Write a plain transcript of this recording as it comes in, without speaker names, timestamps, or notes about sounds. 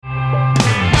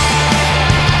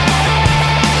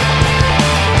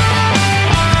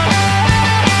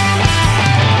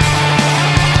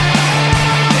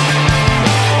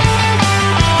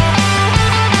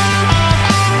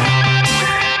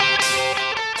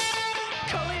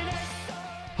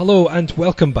Hello and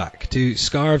welcome back to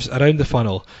Scarves Around the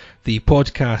Funnel, the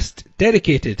podcast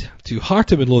dedicated to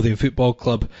Heart of Midlothian Football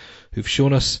Club, who've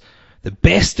shown us the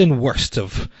best and worst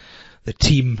of the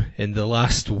team in the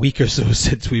last week or so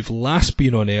since we've last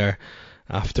been on air,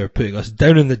 after putting us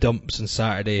down in the dumps on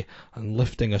Saturday and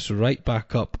lifting us right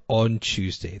back up on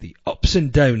Tuesday. The ups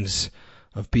and downs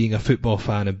of being a football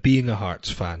fan and being a Hearts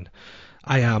fan.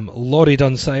 I am Laurie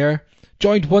Dunsire,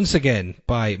 joined once again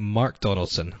by Mark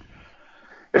Donaldson.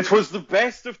 It was the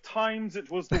best of times, it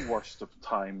was the worst of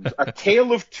times. A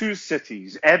tale of two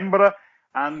cities, Edinburgh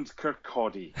and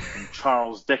Kirkcaldy, from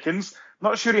Charles Dickens.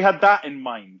 Not sure he had that in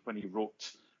mind when he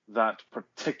wrote that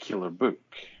particular book.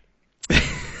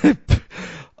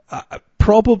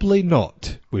 Probably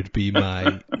not, would be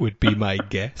my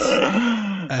guess.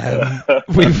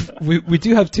 We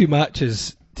do have two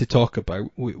matches to talk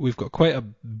about. We've got quite a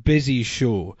busy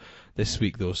show this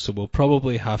week though, so we'll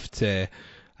probably have to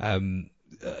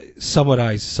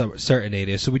summarise certain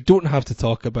areas. So we don't have to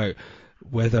talk about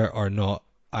whether or not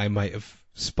I might have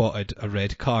spotted a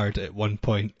red card at one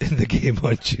point in the game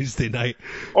on Tuesday night.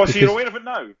 Oh, so you're aware of it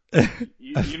now?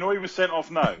 You know he was sent off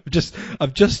now?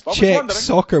 I've just checked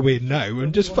Soccerway now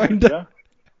and just found it.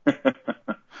 Yeah.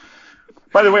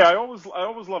 By the way, I always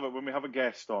love it when we have a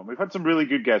guest on. We've had some really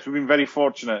good guests. We've been very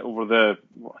fortunate over the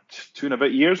 2 and a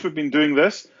bit years we've been doing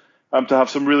this to have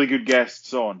some really good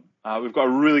guests on. We've got a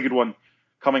really good one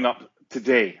coming up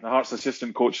today, the Hearts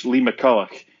assistant coach Lee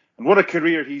McCulloch, and what a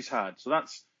career he's had. So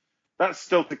that's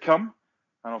still to come.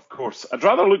 And of course, I'd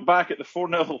rather look back at the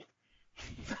 4-0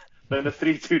 than the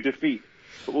 3-2 defeat,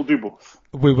 but we'll do both.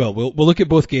 We will. We'll look at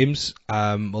both games.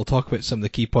 We'll talk about some of the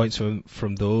key points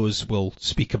from those. We'll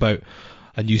speak about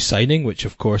a new signing, which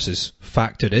of course is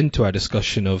factored into our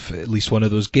discussion of at least one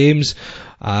of those games.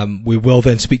 We will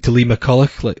then speak to Lee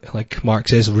McCulloch, like Mark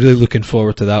says, really looking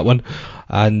forward to that one.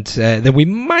 And then we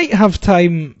might have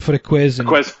time for a quiz and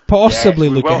possibly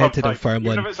look ahead to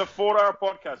Dunfermline. Even if it's a 4-hour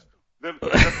podcast, the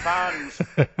fans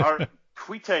are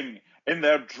tweeting in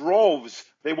their droves.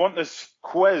 They want this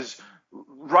quiz.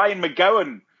 Ryan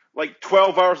McGowan, like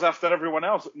 12 hours after everyone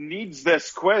else, needs this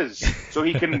quiz so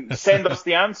he can send us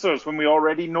the answers when we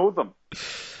already know them.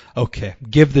 Okay,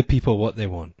 give the people what they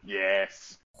want.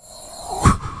 Yes.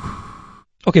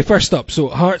 Okay, first up, so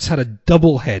Hearts had a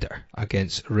double header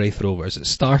against Raith Rovers. It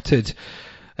started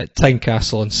at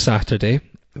Tynecastle on Saturday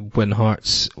when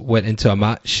Hearts went into a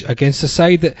match against a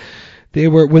side that they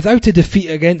were without a defeat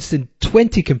against in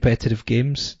 20 competitive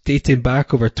games, dating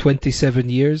back over 27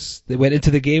 years. They went into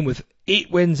the game with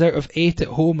 8 wins out of 8 at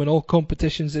home in all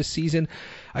competitions this season,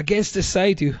 against a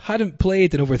side who hadn't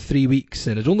played in over 3 weeks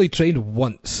and had only trained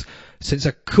once since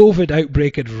a COVID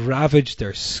outbreak had ravaged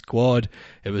their squad.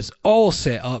 It was all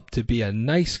set up to be a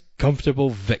nice,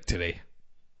 comfortable victory.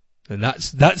 And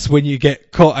that's when you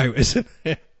get caught out, isn't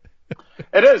it?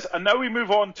 It is, and now we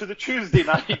move on to the Tuesday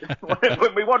night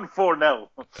when we won 4-0.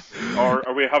 Or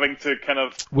are we having to kind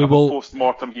of have a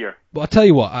post-mortem here? Well, I'll tell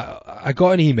you what, I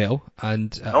got an email,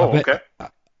 and okay.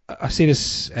 I say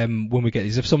this when we get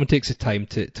these. If someone takes the time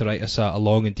to write us a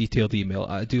long and detailed email,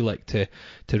 I do like to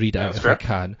read it out if I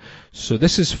can. So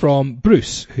this is from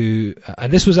Bruce, who,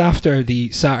 and this was after the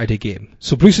Saturday game.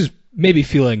 So Bruce is maybe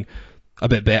feeling a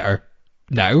bit better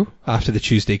now after the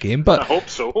Tuesday game, but I hope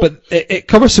so. But it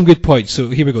covers some good points. So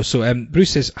here we go. So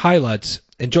Bruce says, "Hi lads,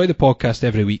 enjoy the podcast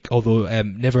every week, although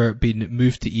never been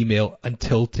moved to email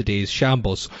until today's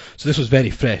shambles." So this was very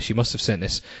fresh. He must have sent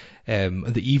this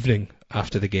the evening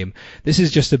after the game. "This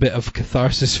is just a bit of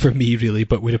catharsis for me, really,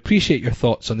 but would appreciate your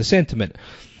thoughts on the sentiment.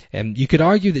 You could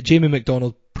argue that Jamie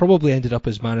McDonald probably ended up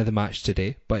as man of the match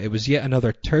today, but it was yet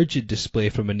another turgid display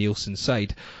from a Nielsen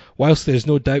side. Whilst there is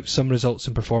no doubt some results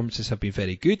and performances have been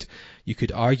very good, you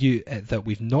could argue that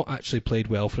we've not actually played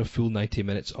well for a full 90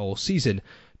 minutes all season.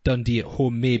 Dundee at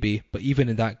home maybe, but even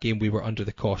in that game we were under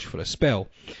the cosh for a spell.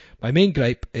 My main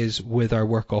gripe is with our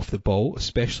work off the ball,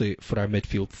 especially for our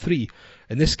midfield three.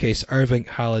 In this case, Irving,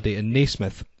 Halliday and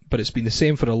Naismith, but it's been the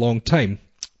same for a long time.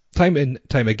 Time and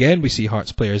time again we see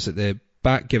Hearts players at the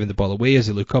back giving the ball away as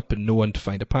they look up and no one to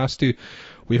find a pass to.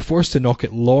 We are forced to knock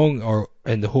it long or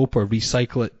in the hope or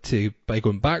recycle it by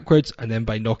going backwards and then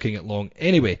by knocking it long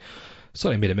anyway."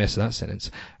 Sorry, I made a mess of that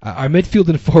sentence. "Our midfield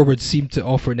and forwards seem to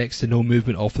offer next to no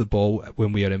movement off the ball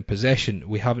when we are in possession.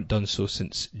 We haven't done so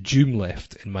since Doom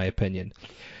left, in my opinion.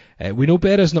 We know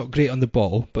Berra's not great on the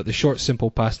ball, but the short, simple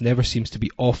pass never seems to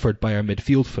be offered by our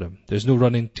midfield for him. There's no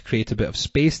running to create a bit of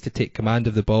space to take command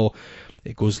of the ball.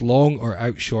 It goes long or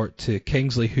out short to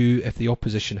Kingsley, who, if the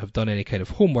opposition have done any kind of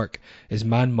homework, is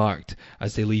man-marked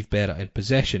as they leave Berra in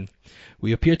possession.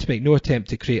 We appear to make no attempt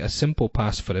to create a simple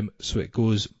pass for him, so it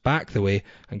goes back the way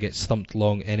and gets thumped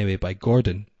long anyway by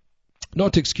Gordon.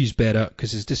 Not to excuse Berra,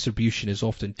 because his distribution is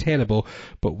often terrible,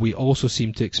 but we also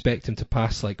seem to expect him to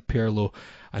pass like Pirlo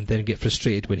and then get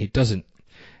frustrated when he doesn't.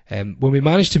 When we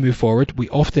manage to move forward, we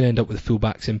often end up with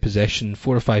fullbacks in possession,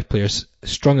 4 or 5 players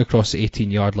strung across the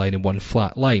 18-yard line in one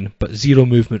flat line, but zero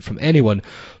movement from anyone,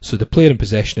 so the player in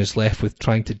possession is left with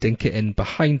trying to dink it in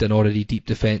behind an already deep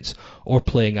defence or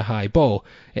playing a high ball.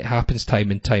 It happens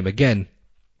time and time again.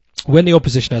 When the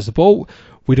opposition has the ball,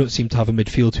 we don't seem to have a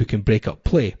midfielder who can break up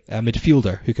play.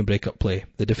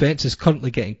 The defence is currently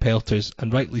getting pelters,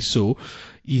 and rightly so.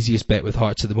 Easiest bet with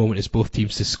Hearts at the moment is both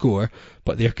teams to score,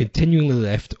 but they are continually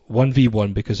left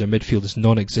 1v1 because their midfield is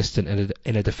non-existent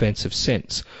in a defensive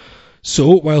sense. So,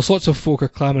 whilst lots of folk are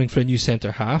clamouring for a new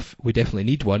centre half, we definitely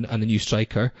need one, and a new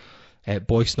striker.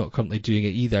 Boyce not currently doing it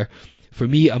either. For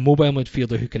me, a mobile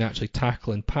midfielder who can actually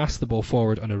tackle and pass the ball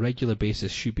forward on a regular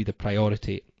basis should be the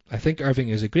priority. I think Irving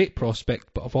is a great prospect,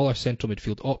 but of all our central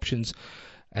midfield options,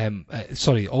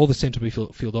 all the central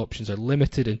midfield options are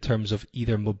limited in terms of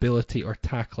either mobility or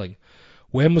tackling.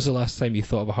 When was the last time you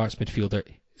thought of a Hearts midfielder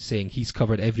saying he's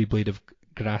covered every blade of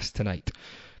grass tonight?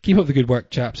 Keep up the good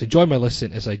work, chaps. Enjoy my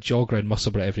listen as I jog around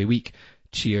Musselburgh every week.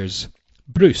 Cheers,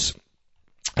 Bruce.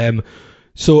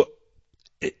 So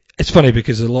it's funny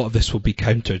because a lot of this will be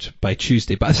countered by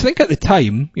Tuesday, but I think at the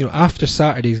time, after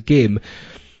Saturday's game,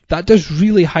 that does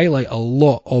really highlight a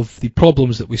lot of the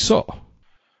problems that we saw.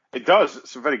 It does.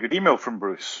 It's a very good email from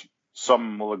Bruce.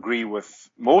 Some will agree with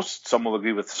most, some will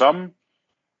agree with some.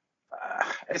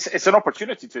 It's an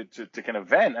opportunity to kind of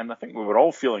vent, and I think we were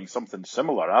all feeling something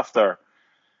similar after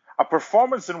a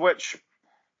performance in which,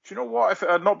 do you know what, if it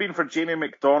had not been for Jamie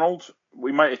McDonald,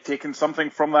 we might have taken something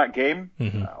from that game,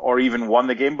 or even won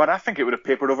the game, but I think it would have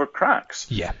papered over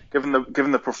cracks, given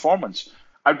the performance.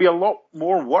 I'd be a lot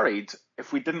more worried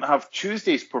if we didn't have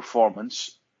Tuesday's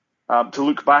performance to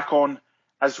look back on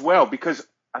as well, because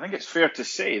I think it's fair to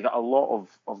say that a lot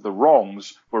of the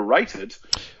wrongs were righted.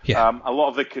 A lot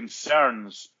of the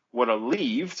concerns were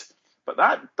alleviated, but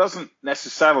that doesn't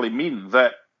necessarily mean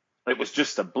that it was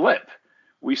just a blip.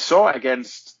 We saw it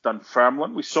against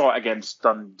Dunfermline, we saw it against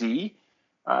Dundee,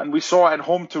 and we saw it at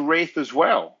home to Wraith as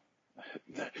well.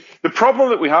 The problem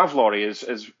that we have, Laurie, is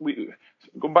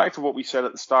going back to what we said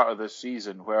at the start of this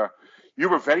season, where you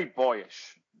were very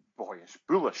bullish.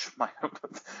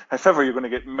 If ever you're going to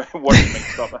get words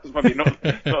mixed up, that's maybe not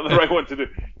the right one to do.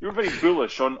 You were very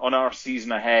bullish on our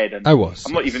season ahead, and I was.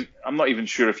 I'm not even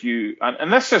sure if you.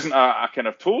 And this isn't a kind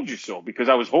of told you so, because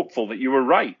I was hopeful that you were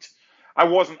right. I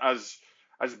wasn't as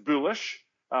bullish.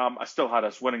 I still had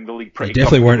us winning the league pretty. You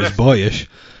definitely weren't as boyish.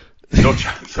 No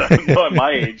chance. Not at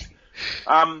my age.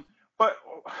 But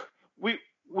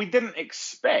we didn't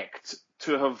expect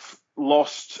to have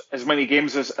lost as many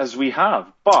games as we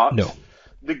have. But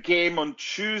the game on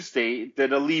Tuesday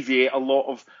did alleviate a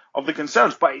lot of the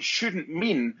concerns. But it shouldn't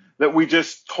mean that we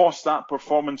just toss that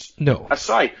performance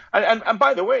aside. And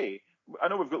by the way, I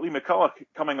know we've got Lee McCullough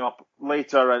coming up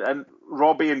later, and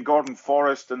Robbie and Gordon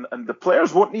Forrest, and the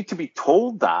players won't need to be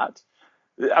told that.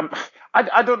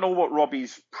 I don't know what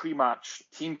Robbie's pre-match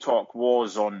team talk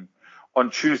was on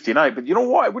Tuesday night, but you know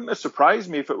what? It wouldn't have surprised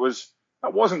me if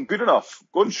that wasn't good enough.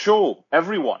 Go and show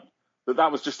everyone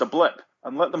that was just a blip,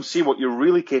 and let them see what you're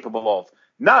really capable of.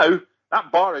 Now,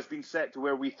 that bar has been set to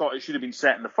where we thought it should have been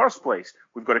set in the first place.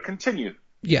 We've got to continue.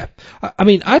 Yeah. I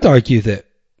mean, I'd argue that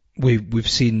we've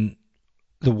seen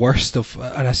the worst of,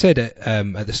 and I said it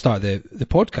at the start of the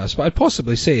podcast, but I'd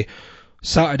possibly say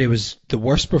Saturday was the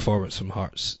worst performance from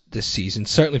Hearts this season,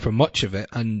 certainly for much of it,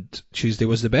 and Tuesday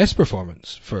was the best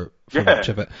performance for much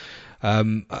of it.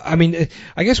 I mean,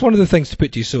 I guess one of the things to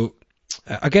put to you, so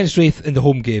against Wraith in the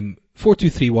home game,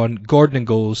 4-2-3-1, Gordon in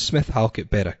goals, Smith,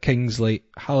 Halkett, Berra, Kingsley,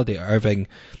 Halliday, Irving,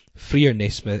 Freer,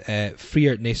 Naismith,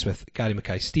 Gary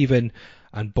Mackay-Steven,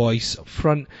 and Boyce up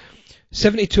front.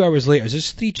 72 hours later,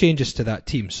 there's 3 changes to that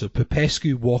team. So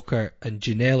Popescu, Walker, and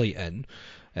Ginnelly in,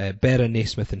 Berra,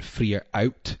 Naismith, and Freer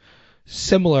out.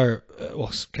 Similar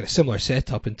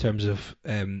setup in terms of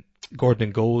Gordon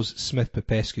in goals, Smith,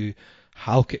 Popescu,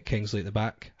 Halkett, Kingsley at the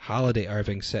back, Halliday,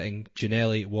 Irving sitting,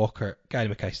 Ginnelly, Walker, Gary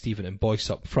Mackay-Steven, and Boyce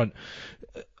up front.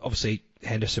 Obviously,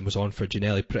 Henderson was on for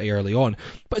Ginnelly pretty early on,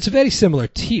 but it's a very similar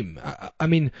team. I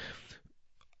mean,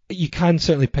 you can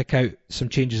certainly pick out some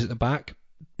changes at the back.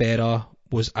 Berra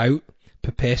was out,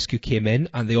 Popescu came in,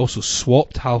 and they also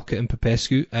swapped Halkett and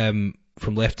Popescu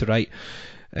from left to right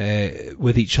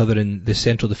with each other in the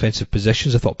central defensive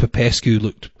positions. I thought Popescu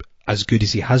looked as good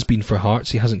as he has been for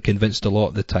Hearts. He hasn't convinced a lot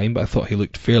at the time, but I thought he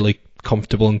looked fairly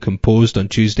comfortable and composed on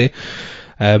Tuesday.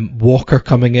 Walker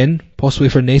coming in, possibly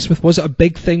for Naismith. Was it a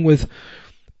big thing with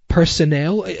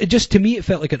personnel? To me, it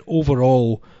felt like an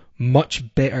overall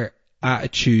much better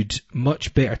attitude,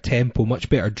 much better tempo, much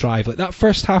better drive. Like that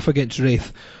first half against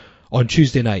Wraith on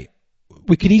Tuesday night,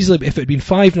 we could easily, if it had been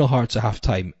 5-0 Hearts at half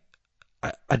time,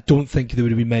 I don't think there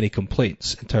would have been many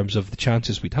complaints in terms of the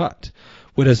chances we'd had.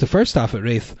 Whereas the first half at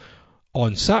Wraith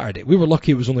on Saturday, we were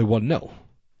lucky it was only 1-0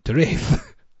 to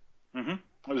Wraith. Mm-hmm.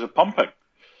 It was a pumping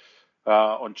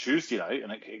on Tuesday night,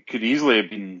 and it could easily have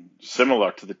been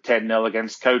similar to the 10-0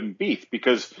 against Cowdenbeath,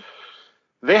 because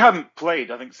they hadn't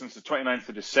played, I think, since the 29th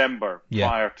of December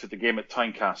prior to the game at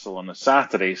Tynecastle on a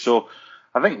Saturday. So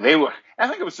I think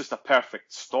it was just a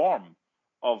perfect storm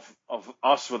of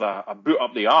us with a boot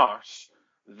up the arse,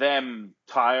 them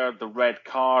tired, the red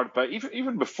card, but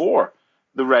even before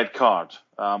the red card,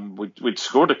 we'd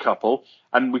scored a couple,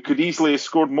 and we could easily have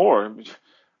scored more.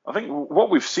 I think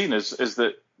what we've seen is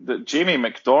that Jamie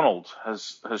McDonald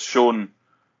has shown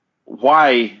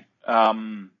why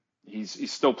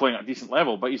he's still playing at a decent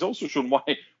level, but he's also shown why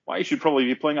he should probably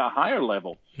be playing at a higher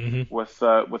level with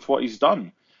what he's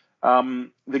done.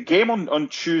 The game on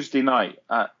Tuesday night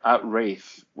at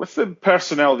Wraith, with the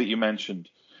personnel that you mentioned,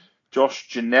 Josh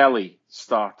Ginnelly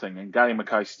starting and Gary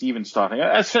Mackay-Steven starting.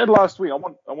 I said last week,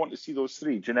 I want to see those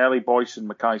three, Ginnelly, Boyce and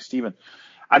Mackay-Steven.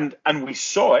 And we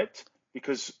saw it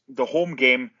because the home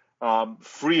game,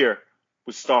 Freer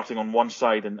was starting on one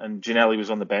side and Ginnelly was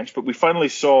on the bench. But we finally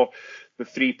saw the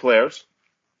three players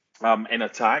in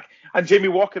attack, and Jamie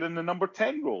Walker in the number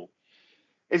 10 role.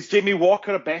 Is Jamie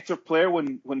Walker a better player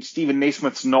when Stephen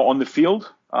Naismith's not on the field?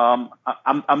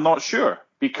 I'm not sure,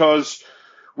 because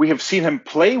we have seen him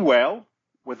play well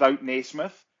without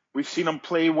Naismith. We've seen him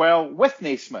play well with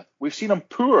Naismith. We've seen him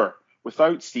poor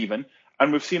without Stephen,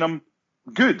 and we've seen him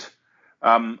good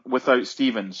without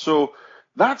Stephen. So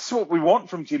that's what we want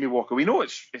from Jamie Walker. We know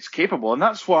it's capable, and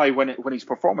that's why when his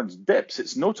performance dips,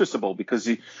 it's noticeable because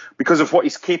of what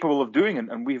he's capable of doing,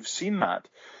 and we've seen that.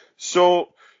 So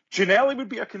Ginnelly would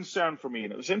be a concern for me,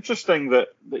 and it was interesting that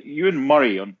Ewan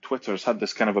Murray on Twitter has had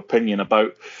this kind of opinion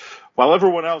about, while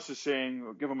everyone else is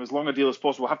saying give him as long a deal as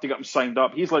possible, have to get him signed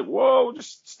up. He's like, whoa,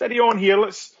 just steady on here.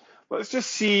 Let's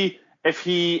just see if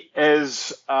he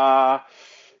is going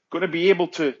to be able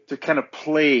to kind of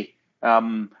play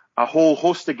a whole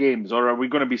host of games, or are we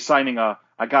going to be signing a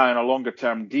guy on a longer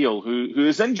term deal who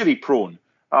is injury prone?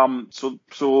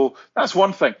 So that's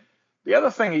one thing. The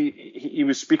other thing he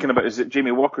was speaking about is that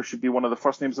Jamie Walker should be one of the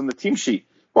first names on the team sheet.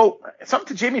 Well, it's up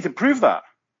to Jamie to prove that.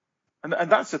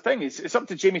 And that's the thing. It's up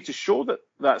to Jamie to show that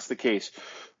that's the case.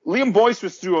 Liam Boyce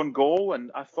was through on goal,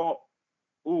 and I thought,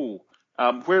 where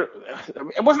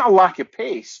it wasn't a lack of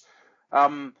pace,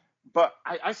 but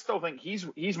I still think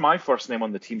he's my first name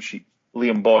on the team sheet,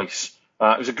 Liam Boyce.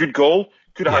 It was a good goal.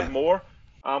 Could have had more.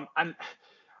 And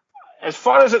as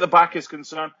far as at the back is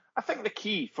concerned, I think the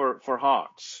key for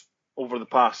Hearts over the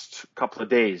past couple of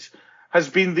days has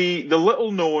been the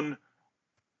little-known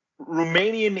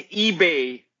Romanian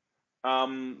eBay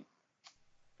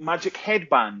magic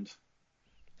headband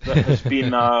that has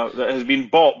been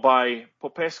bought by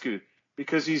Popescu,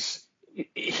 because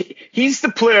he's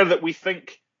the player that we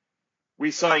think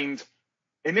we signed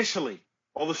initially.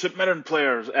 All the St Mirren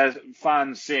players as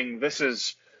fans saying this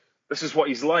is what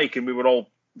he's like, and we were all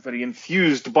very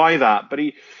enthused by that. But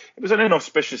it was an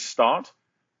inauspicious start,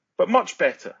 but much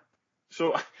better.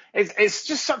 So it's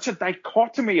just such a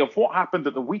dichotomy of what happened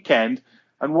at the weekend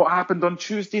and what happened on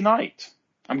Tuesday night.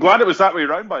 I'm glad it was that way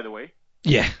around, by the way.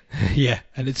 Yeah,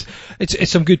 and it's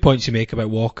some good points you make about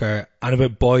Walker and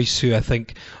about Boyce, who I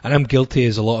think, and I'm guilty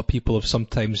as a lot of people of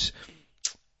sometimes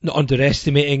not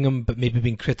underestimating him, but maybe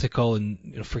being critical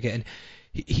and forgetting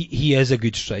he is a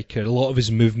good striker. A lot of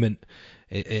his movement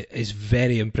is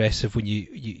very impressive when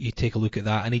you take a look at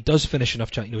that, and he does finish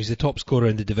enough chances. He's the top scorer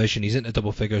in the division. He's into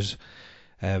double figures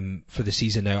for the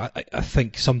season now. I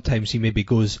think sometimes he maybe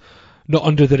goes not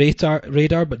under the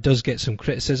radar, but does get some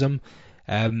criticism.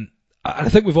 And I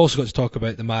think we've also got to talk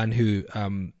about the man who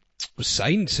was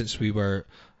signed since we were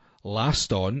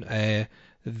last on,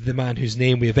 the man whose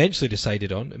name we eventually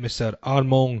decided on, Mr.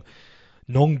 Armand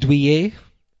Nongdouye,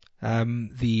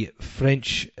 the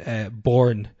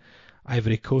French-born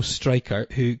Ivory Coast striker,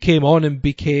 who came on and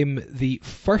became the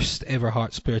first ever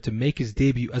Hearts player to make his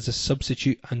debut as a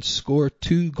substitute and score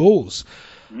 2 goals.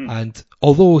 And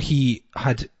although he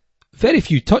had very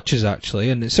few touches actually,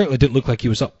 and it certainly didn't look like he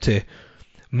was up to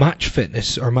match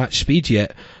fitness or match speed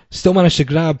yet, still managed to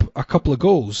grab a couple of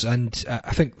goals. And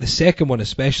I think the second one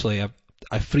especially,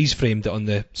 I freeze framed it on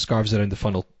the Scarves Around the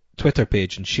Funnel Twitter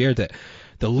page and shared it.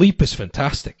 The leap is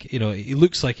fantastic. He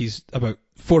looks like he's about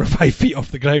 4 or 5 feet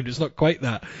off the ground. It's not quite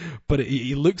that, but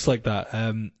he looks like that.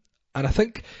 And I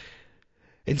think,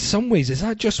 in some ways, is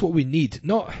that just what we need?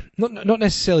 Not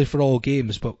necessarily for all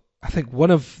games, but I think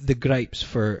one of the gripes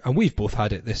and we've both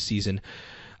had it this season,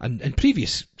 and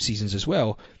previous seasons as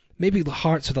well, maybe the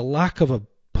Hearts are the lack of a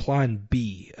plan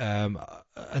B.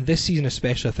 And this season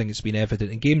especially, I think it's been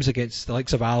evident in games against the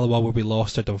likes of Alloa, where we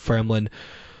lost, or Dunfermline,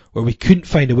 where we couldn't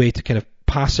find a way to kind of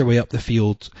pass our way up the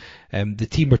field. The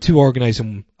team were too organised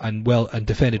and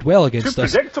defended well against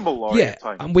us. Too predictable, yeah,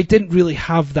 and we didn't really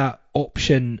have that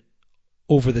option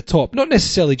over the top. Not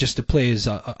necessarily just to play as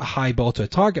a high ball to a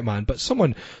target man, but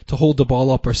someone to hold the ball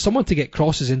up, or someone to get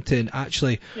crosses into and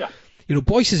actually... Yeah.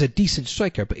 Boyce is a decent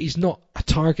striker, but he's not a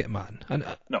target man. And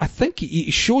no. I think he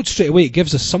showed straight away it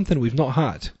gives us something we've not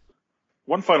had.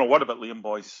 One final word about Liam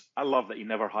Boyce. I love that he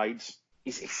never hides.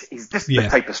 He's just the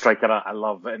type of striker I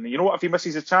love. And you know what? If he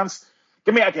misses a chance,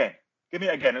 give me it again. Give me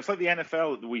it again. It's like the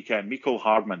NFL at the weekend. Mecole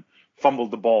Hardman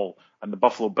fumbled the ball, and the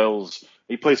Buffalo Bills,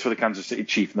 he plays for the Kansas City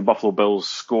Chiefs, and the Buffalo Bills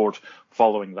scored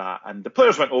following that. And the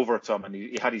players went over to him, and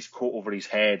he had his coat over his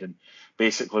head and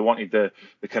basically wanted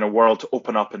the kind of world to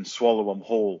open up and swallow him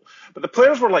whole. But the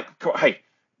players were like, hey,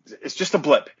 it's just a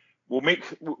blip. We'll make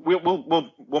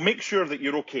sure that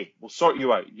you're okay. We'll sort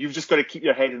you out. You've just got to keep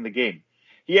your head in the game.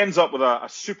 He ends up with a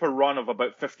super run of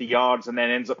about 50 yards and then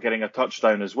ends up getting a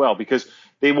touchdown as well, because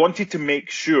they wanted to make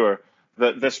sure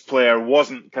that this player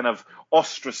wasn't kind of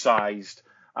ostracized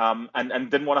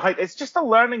and didn't want to hide. It's just a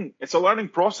learning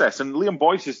process. And Liam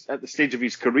Boyce is at the stage of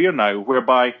his career now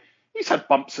whereby he's had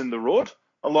bumps in the road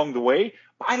along the way,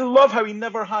 but I love how he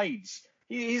never hides.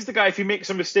 He's the guy, if he makes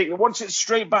a mistake, that wants it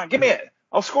straight back. Give me it.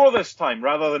 I'll score this time,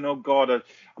 rather than, oh God,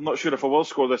 I'm not sure if I will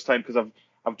score this time because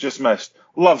I've just missed.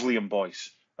 Love Liam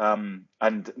Boyce. And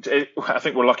I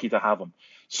think we're lucky to have him.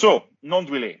 So,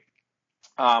 Gnonduillet.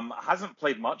 Hasn't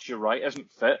played much, you're right,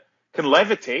 isn't fit. Can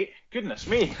levitate. Goodness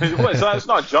me. What is that? It's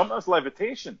not a jump, that's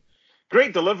levitation.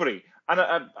 Great delivery.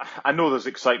 And I know there's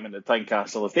excitement at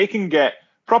Tynecastle. If they can get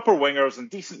proper wingers and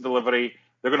decent delivery,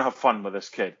 they're going to have fun with this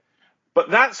kid. But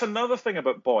that's another thing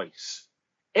about Boyce.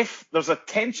 If there's a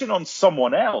tension on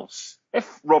someone else,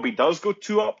 if Robbie does go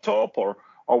 2 up top or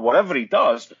whatever he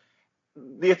does,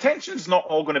 the attention's not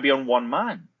all going to be on one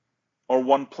man or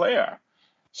one player.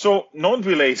 So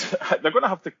Gnonduillet, they're going to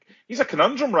have to... He's a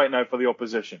conundrum right now for the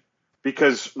opposition,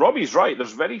 because Robbie's right.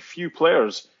 There's very few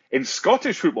players in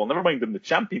Scottish football, never mind in the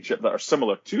Championship, that are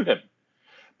similar to him.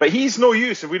 But he's no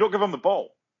use if we don't give him the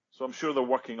ball. So I'm sure they're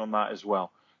working on that as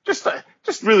well.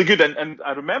 Just really good. And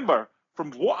I remember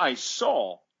from what I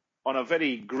saw on a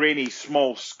very grainy,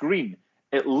 small screen,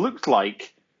 it looked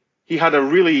like he had a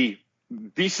really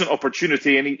decent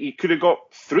opportunity and he could have got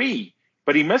 3,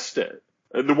 but he missed it.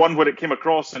 The one where it came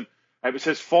across and it was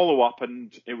his follow-up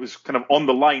and it was kind of on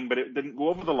the line, but it didn't go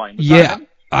over the line.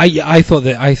 I thought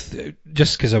that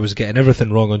just because I was getting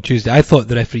everything wrong on Tuesday, I thought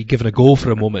the referee given a goal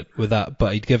for a moment with that,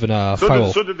 but he'd given a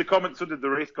foul. So did the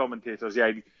race commentators. Yeah,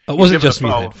 it wasn't just me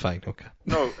then. Fine, okay.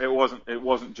 No, it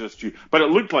wasn't just you. But it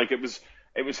looked like it was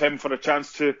him for a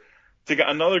chance to get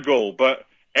another goal. But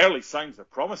early signs are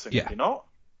promising. Yeah. You know.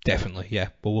 Definitely, yeah.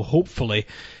 Well, hopefully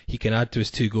he can add to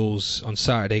his 2 goals on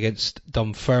Saturday against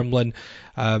Dunfermline.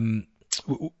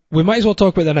 We might as well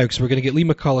talk about that now, because we're going to get Lee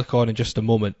McCulloch on in just a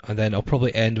moment, and then I'll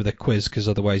probably end with a quiz, because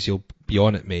otherwise you'll be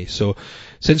on at me. So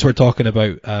since we're talking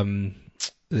about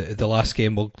the last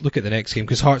game, we'll look at the next game,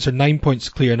 because Hearts are 9 points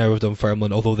clear now of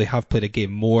Dunfermline, although they have played a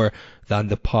game more than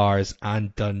the Pars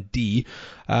and Dundee.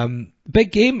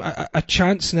 Big game, a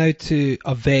chance now to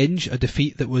avenge a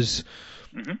defeat that was...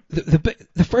 Mm-hmm.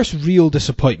 The first real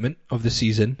disappointment of the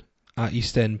season at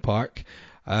East End Park.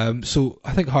 So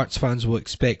I think Hearts fans will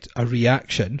expect a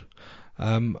reaction.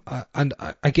 And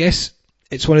I guess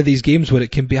it's one of these games where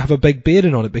it can have a big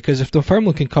bearing on it, because if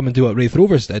Dunfermline can come and do what Raith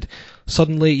Rovers did,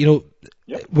 suddenly,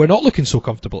 we're not looking so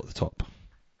comfortable at the top.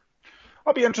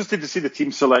 I'll be interested to see the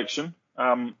team selection.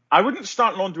 I wouldn't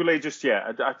start Gnonduillet just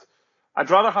yet. I'd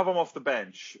rather have him off the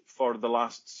bench for the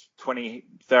last 20,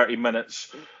 30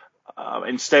 minutes.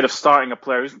 Instead of starting a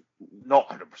player who's not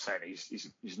 100%,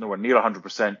 he's nowhere near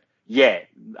 100% yet,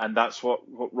 and that's what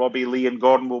Robbie, Lee, and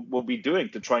Gordon will be doing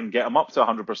to try and get him up to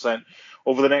 100%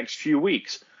 over the next few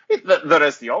weeks. There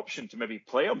is the option to maybe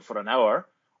play him for an hour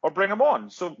or bring him on.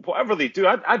 So whatever they do,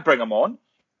 I'd bring him on.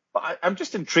 But I'm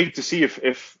just intrigued to see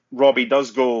if Robbie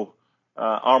does go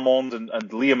Armand and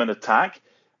Liam in attack.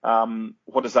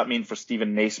 What does that mean for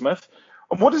Stephen Naismith?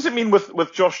 And what does it mean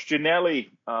with Josh Ginnelly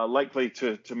likely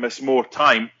to miss more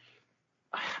time?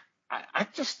 I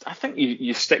think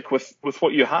you stick with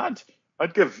what you had.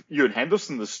 I'd give Ewan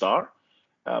Henderson the start,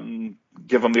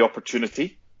 give him the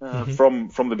opportunity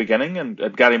from the beginning,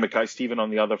 and Gary Mackay-Steven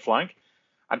on the other flank.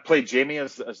 I'd play Jamie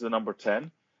as the number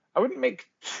 10. I wouldn't make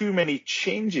too many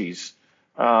changes.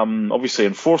 Obviously,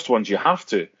 enforced ones you have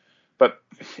to. But,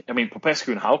 I mean,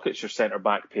 Popescu and Halkett's your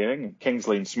centre-back pairing, and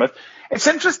Kingsley and Smith. It's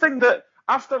interesting that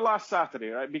after last Saturday,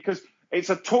 right, because it's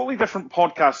a totally different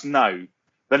podcast now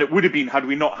than it would have been had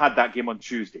we not had that game on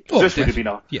Tuesday. This would have been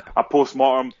a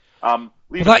post-mortem. Well,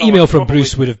 that email from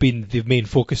Bruce would have been the main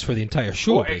focus for the entire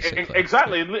show, basically.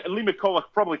 Exactly, and Lee McCulloch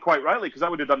probably quite rightly, because I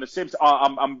would have done the same.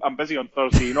 I'm busy on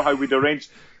Thursday. You know how we'd arranged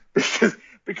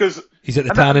because he's at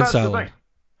the tanning salon.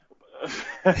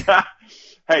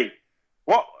 Hey,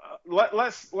 what?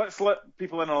 Let's let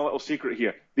people in on a little secret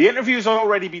here. The interview's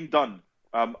already been done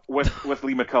with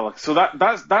Lee McCulloch, so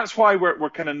that's why we're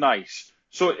kind of nice.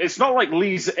 So it's not like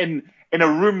Lee's in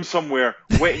a room somewhere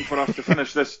waiting for us to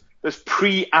finish this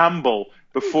preamble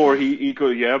before he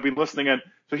goes. Yeah, I've been listening in.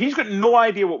 So he's got no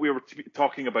idea what we were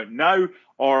talking about now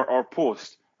or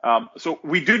post. So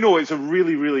we do know it's a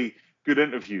really, really good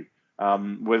interview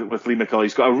with Lee McCulloch.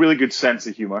 He's got a really good sense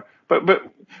of humour. But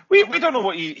we don't know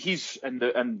what he's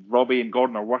and Robbie and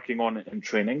Gordon are working on in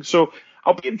training. So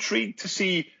I'll be intrigued to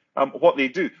see what they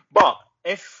do. But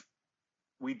if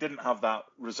we didn't have that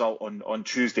result on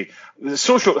Tuesday,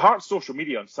 Hearts social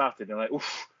media on Saturday, they're like,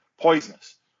 oof,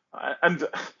 poisonous. And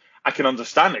I can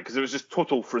understand it, because it was just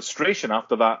total frustration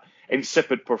after that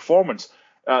insipid performance.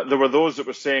 There were those that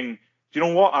were saying, do you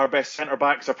know what? Our best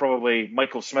centre-backs are probably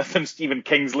Michael Smith and Stephen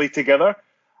Kingsley together.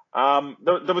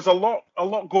 There was a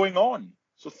lot going on.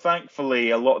 So thankfully,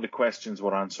 a lot of the questions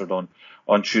were answered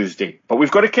on Tuesday. But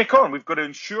we've got to kick on. We've got to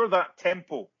ensure that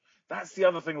tempo. That's the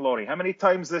other thing, Laurie. How many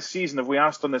times this season have we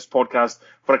asked on this podcast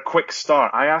for a quick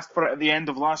start? I asked for it at the end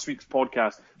of last week's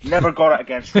podcast. Never got it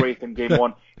against Wraith in game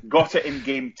 1. Got it in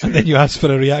game 2. And then you asked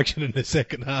for a reaction in the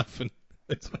second half. And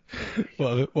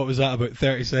what was that, about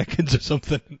 30 seconds or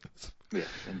something? Yeah,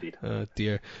 indeed. Oh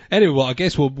dear. Anyway, well, I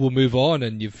guess we'll move on,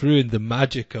 and you've ruined the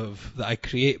magic that I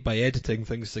create by editing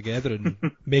things together and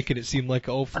making it seem like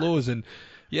it all flows. And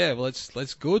yeah, well,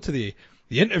 let's go to the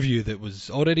interview that was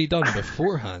already done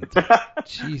beforehand.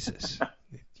 Jesus,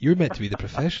 you're meant to be the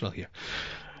professional here.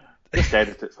 Just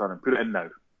edit it, son, and put it in now.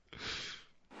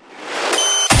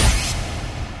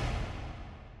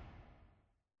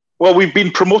 Well, we've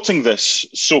been promoting this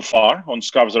so far on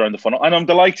Scarves Around the Funnel, and I'm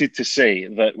delighted to say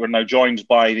that we're now joined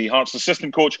by the Hearts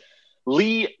assistant coach,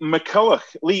 Lee McCulloch.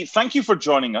 Lee, thank you for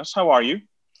joining us. How are you?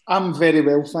 I'm very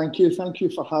well, thank you. Thank you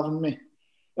for having me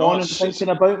on and thinking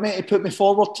about me to put me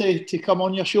forward to come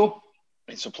on your show.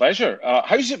 It's a pleasure.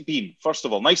 How's it been, first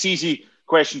of all? Nice, easy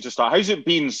question to start. How's it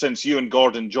been since you and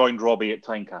Gordon joined Robbie at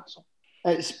Tynecastle?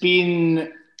 It's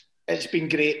been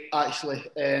great, actually,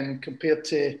 compared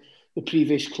to the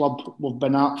previous club we've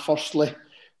been at. Firstly,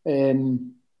 a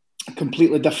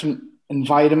completely different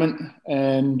environment,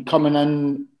 coming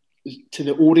in to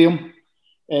the Oriam,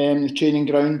 the training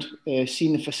ground,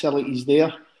 seeing the facilities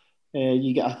there.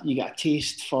 You get a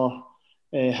taste for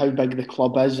how big the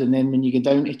club is, and then when you go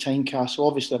down to Tynecastle,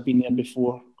 obviously I've been there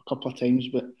before a couple of times,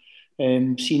 but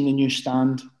seeing the new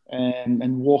stand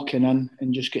and walking in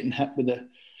and just getting hit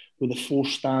with the 4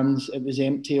 stands. It was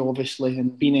empty, obviously,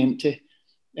 and being empty.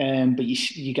 But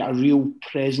you get a real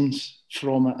presence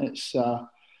from it. It's a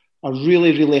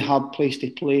really, really hard place to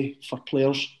play for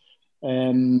players.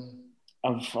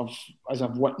 As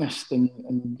I've witnessed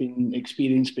and been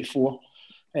experienced before.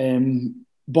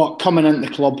 But coming into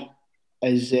the club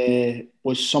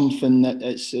was something that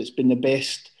it's been the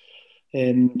best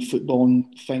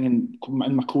footballing thing in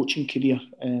my coaching career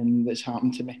that's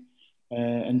happened to me.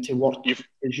 And to work,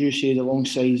 as you said,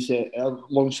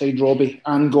 alongside Robbie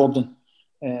and Gordon.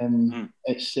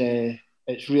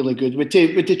 It's really good. We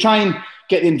to try and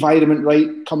get the environment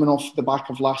right coming off the back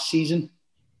of last season.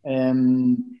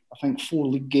 I think 4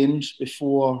 league games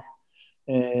before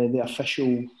the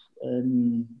official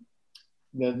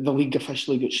the league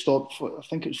officially got stopped. I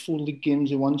think it was 4 league games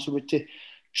they won. So we to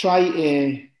try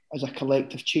to, as a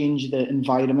collective, change the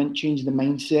environment, change the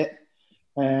mindset,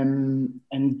 and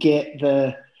get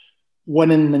the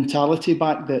winning mentality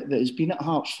back that has been at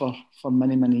Hearts for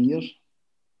many, many years.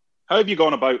 How have you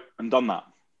gone about and done that?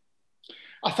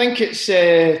 I think it's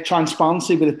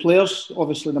transparency with the players.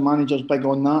 Obviously, the manager's big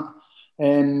on that.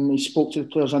 He spoke to the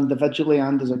players individually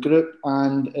and as a group,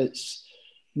 and it's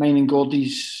mine and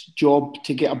Gordy's job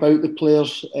to get about the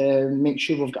players, make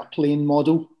sure we've got a playing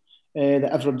model that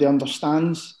everybody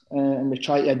understands, and we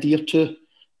try to adhere to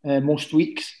most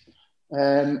weeks.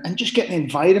 And just getting the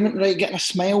environment right, getting a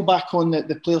smile back on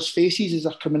the players' faces as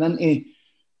they're coming into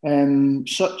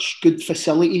such good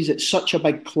facilities. It's such a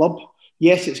big club.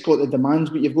 Yes, it's got the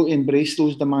demands, but you've got to embrace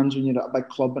those demands when you're at a big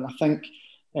club. And I think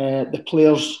the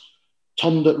players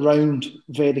turned it round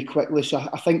very quickly. So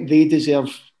I think they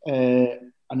deserve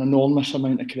an enormous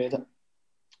amount of credit.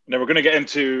 Now we're going to get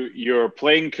into your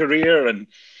playing career, and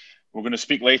we're going to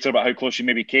speak later about how close you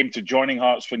maybe came to joining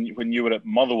Hearts when you were at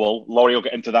Motherwell. Laurie will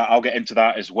get into that. I'll get into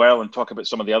that as well and talk about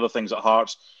some of the other things at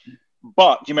Hearts.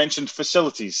 But you mentioned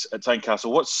facilities at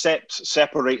Tynecastle. What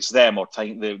separates them, or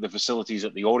the facilities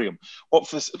at the Oriam?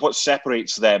 What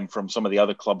separates them from some of the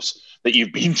other clubs that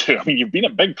you've been to? I mean, you've been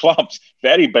at big clubs,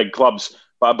 very big clubs,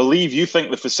 but I believe you think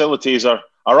the facilities are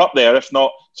up there, if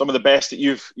not some of the best that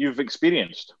you've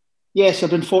experienced. Yes,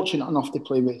 I've been fortunate enough to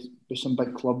play with some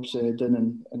big clubs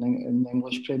down in the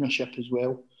English Premiership as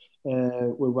well.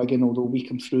 With Wigan, although we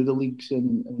come through the leagues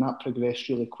and that progressed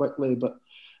really quickly, but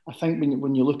I think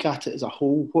when you look at it as a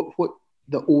whole, what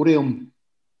the Oriam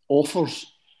offers,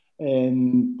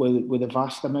 with the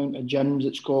vast amount of gyms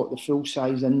it's got, the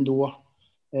full-size indoor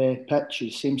pitch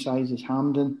is same size as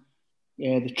Hampden,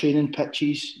 the training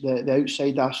pitches, the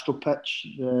outside Astro pitch,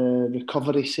 the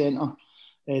recovery centre,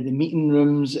 the meeting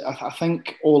rooms. I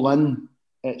think all in,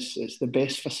 it's the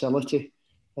best facility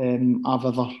I've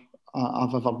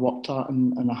ever worked at,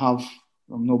 and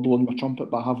I'm not blowing my trumpet,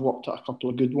 but I have worked at a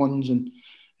couple of good ones, and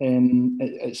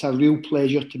it's a real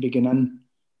pleasure to be going in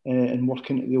and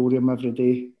working at the Oriam every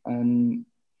day. And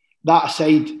that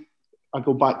aside, I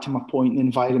go back to my point, the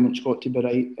environment's got to be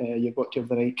right. You've got to have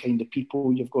the right kind of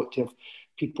people. You've got to have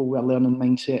people with a learning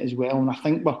mindset as well. And I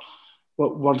think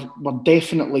we're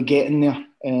definitely getting there.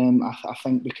 I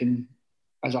think we can,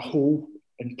 as a whole,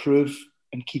 improve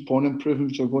and keep on improving,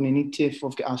 which we're going to need to if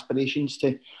we've got aspirations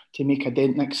to make a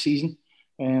dent next season.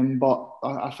 But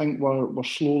I think we're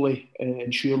slowly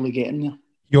and surely getting there.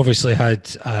 You obviously had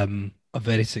a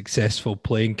very successful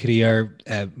playing career,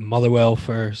 Motherwell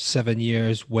for 7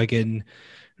 years, Wigan,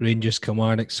 Rangers,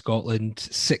 Kilmarnock, Scotland,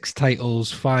 6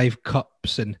 titles, 5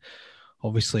 cups, and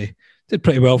obviously did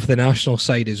pretty well for the national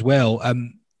side as well.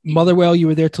 Motherwell, you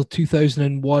were there till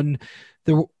 2001.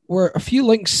 There were a few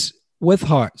links with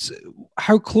Hearts.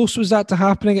 How close was that to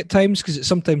happening at times? Because it's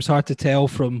sometimes hard to tell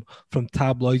from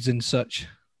tabloids and such.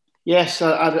 Yes,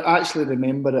 I actually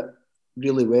remember it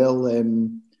really well.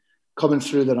 Coming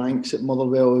through the ranks at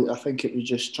Motherwell, I think it was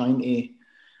just trying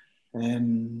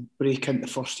to break into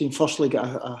first team. Firstly, get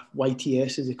a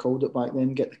YTS, as they called it back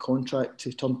then, get the contract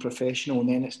to turn professional, and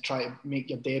then it's try to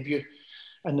make your debut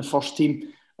in the first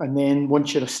team. And then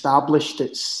once you're established,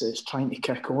 it's trying to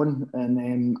kick on.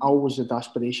 And I always had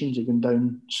aspirations of going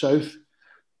down south.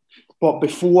 But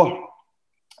before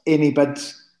any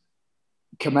bids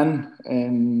come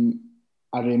in,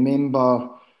 I remember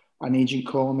an agent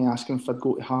calling me asking if I'd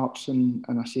go to Hearts, and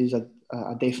I says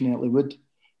I definitely would.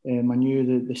 I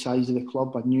knew the size of the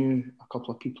club. I knew a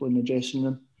couple of people in the dressing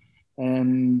room.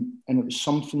 And it was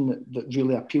something that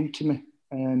really appealed to me.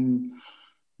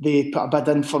 They put a bid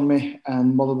in for me,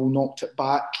 and Motherwell knocked it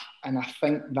back. And I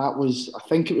think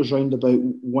it was round about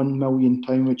 £1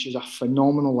 million, which is a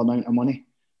phenomenal amount of money,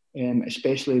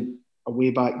 especially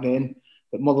way back then.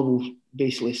 But Motherwell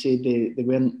basically said they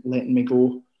weren't letting me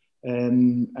go,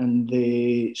 and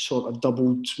they sort of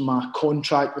doubled my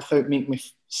contract without making me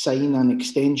sign an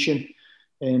extension.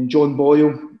 John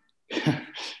Boyle,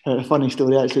 a funny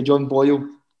story actually, John Boyle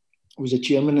was the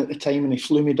chairman at the time, and he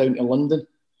flew me down to London.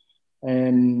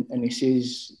 And he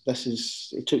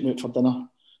says, he took me out for dinner,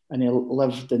 and he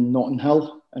lived in Notting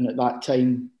Hill, and at that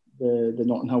time the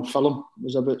Notting Hill film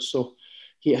was about, so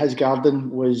his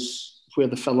garden was where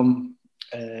the film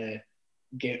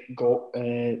got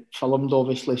filmed,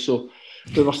 obviously. So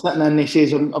we were sitting in, and he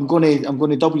says, I'm going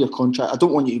to double your contract. I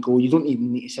don't want you to go. You don't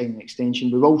even need to sign an extension.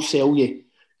 We will sell you,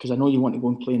 because I know you want to go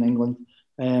and play in England,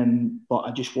 but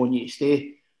I just want you to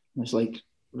stay. And it's like,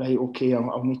 right, okay,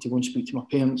 I'll need to go and speak to my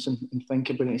parents and think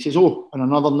about it. He says, oh, on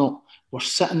another note, we're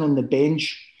sitting on the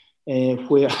bench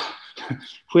where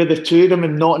the two of them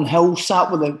in Notting Hill sat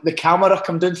with the camera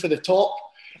come down for the top.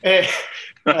 And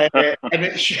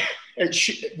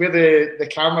it's where the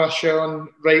camera shone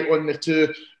right on the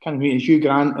two, kind of Hugh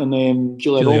Grant and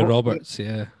Julia Roberts,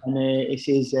 yeah. And he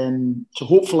says, so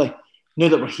hopefully, now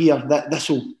that we're here, this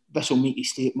will make you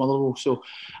stay at Motherwell. So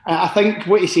I think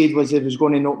what he said was he was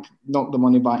going to knock the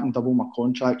money back and double my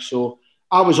contract. So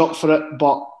I was up for it,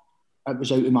 but it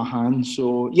was out of my hands.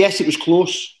 So yes, it was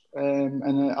close,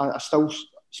 and I still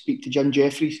speak to Jim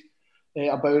Jeffries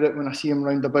about it when I see him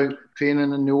round about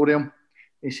training in the Oriam.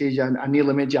 He says, I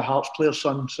nearly made you a Hearts player,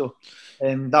 son. So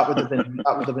that would have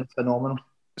been phenomenal.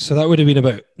 So that would have been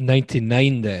about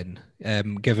 99 then,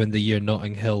 given the year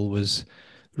Notting Hill was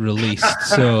released.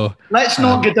 So let's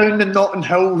not go down the Notting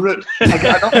Hill route. I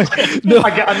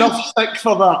get enough stick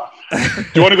for that.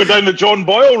 Do you want to go down the John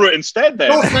Boyle route instead then?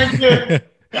 No, thank you.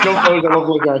 John Boyle's a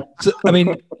lovely guy. So, I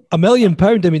mean, £1 million,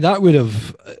 I mean, that would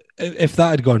have, if that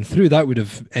had gone through, that would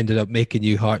have ended up making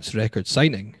you Hearts' record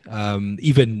signing.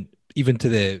 Even to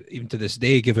this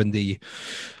day, given the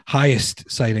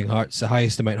highest signing Hearts, the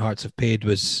highest amount Hearts have paid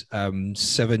was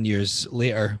 7 years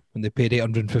later when they paid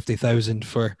 850,000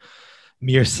 for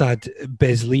Mirsad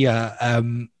Beslia.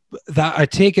 That, I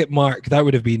take it, Mark, that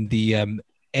would have been the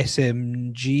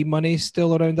SMG money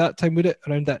still around that time, would it?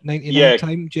 Around that 99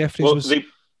 time, Jeffries was.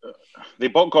 They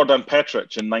bought Gordon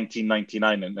Petric in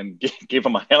 1999 and gave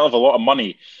him a hell of a lot of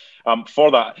money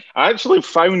for that. I actually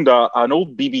found an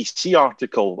old BBC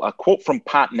article. A quote from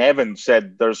Pat Nevin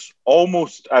said there's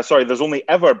only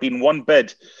ever been one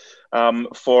bid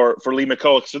for Lee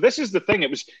McCulloch. So this is the thing. It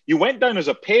was, you went down as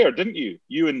a pair, didn't you?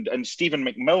 You and Stephen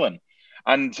McMillan.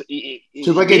 And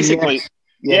basically,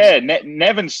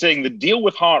 Nevin's saying the deal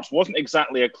with Hearts wasn't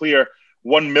exactly a clear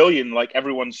 1 million like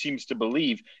everyone seems to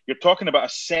believe. You're talking about a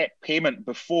set payment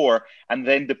before and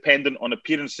then dependent on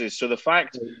appearances. So the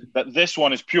fact that this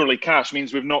one is purely cash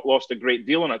means we've not lost a great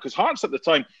deal on it, because Hearts at the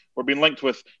time were being linked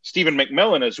with Stephen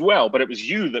McMillan as well, but it was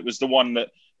you that was the one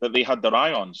that they had their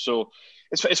eye on. So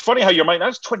it's funny how your mind,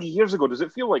 that's 20 years ago. Does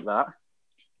it feel like that?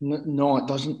 No, it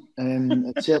doesn't.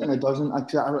 It certainly doesn't.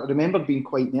 I remember being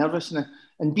quite nervous,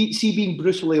 and being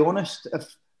brutally honest,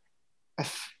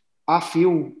 if I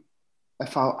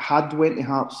had went to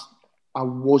Hearts, I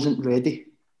wasn't ready.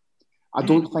 I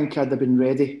don't think I'd have been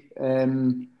ready. I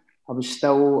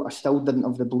still didn't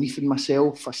have the belief in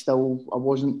myself. I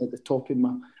wasn't at the top of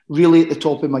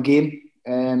my game.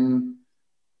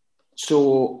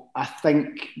 So I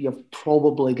think you've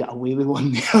probably got away with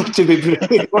one there, to be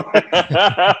brutally honest.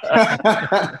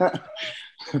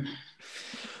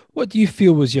 What do you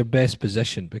feel was your best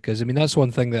position? Because, I mean, that's one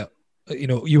thing that, you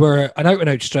know, you were an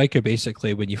out-and-out striker,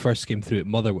 basically, when you first came through at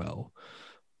Motherwell.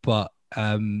 But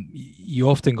you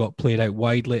often got played out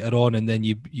wide later on, and then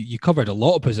you covered a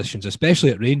lot of positions,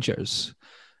 especially at Rangers.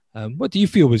 What do you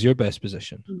feel was your best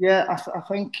position? Yeah, I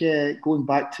think going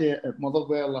back to it at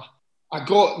Motherwell, I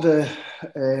got the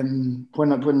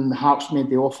when Hearts made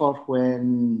the offer,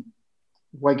 when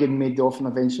Wigan made the offer and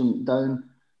eventually went down,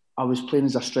 I was playing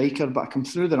as a striker, but I came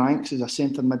through the ranks as a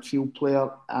centre midfield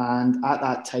player, and at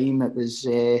that time it was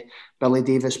Billy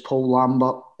Davis, Paul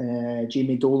Lambert,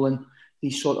 Jamie Dolan,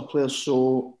 these sort of players.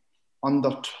 So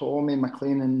under Tommy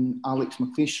McLean and Alex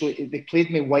McLeish, so they played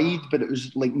me wide, but it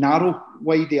was like narrow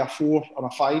wide, a 4 or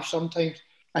a 5 sometimes.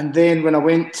 And then when I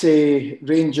went to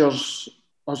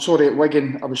at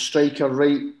Wigan, I was striker,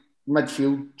 right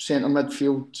midfield, centre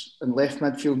midfield and left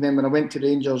midfield. And then when I went to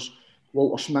Rangers,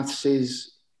 Walter Smith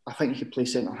says, I think you could play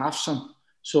centre half, son.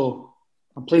 So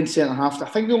I'm playing centre half. I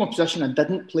think the only position I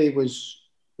didn't play was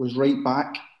right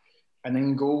back, and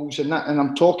then goals. And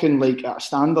I'm talking like at a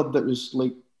standard that was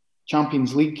like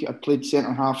Champions League. I played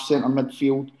centre half, centre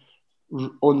midfield,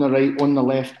 on the right, on the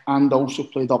left, and also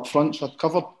played up front. So I've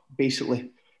covered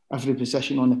basically every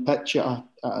position on the pitch at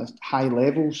a high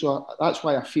level. So that's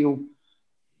why I feel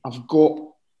I've got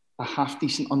a half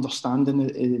decent understanding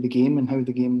of the game and how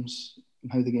the game's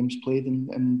played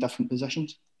in different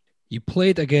positions. You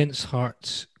played against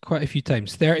Hearts quite a few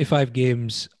times, 35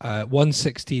 games, won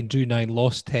 16, drew 9,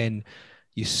 lost 10.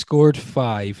 You scored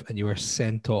 5 and you were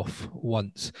sent off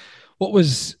once. What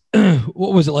was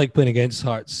it like playing against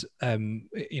Hearts?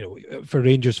 For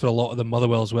Rangers, for a lot of them,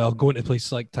 Motherwell as well, going to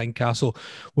places like Tynecastle.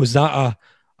 Was that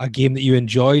a game that you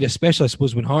enjoyed, especially, I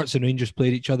suppose, when Hearts and Rangers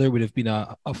played each other, would have been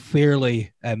a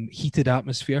fairly heated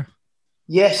atmosphere?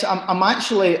 Yes, I'm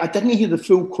actually, I didn't hear the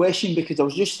full question because I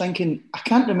was just thinking, I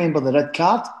can't remember the red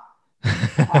card.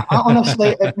 I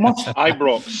honestly, it must...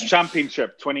 Ibrox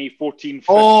Championship 2014-15.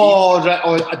 Oh, right.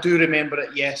 Oh, I do remember it.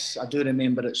 Yes, I do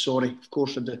remember it. Sorry, of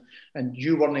course I do. And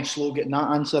you weren't slow getting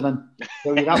that answer in.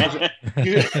 Well, you answered that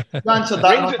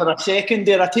Rangers, under a second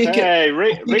there. I take it. Hey,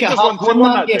 Rangers won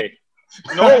 2-1 that day.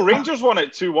 No, Rangers won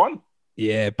it 2-1.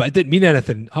 Yeah, but it didn't mean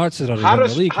anything. Hearts are already in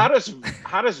the league. Harris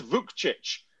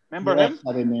Vukcic. Remember him?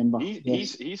 I remember.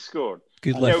 He scored.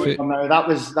 Good left foot. No, that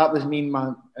was me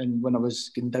and when I was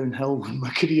going downhill in my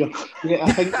career. Yeah,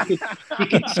 I think you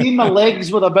could see my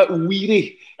legs were a bit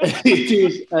weary.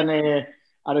 And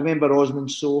I remember Osman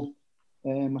Sow.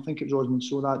 I think it was Osman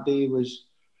Sow that day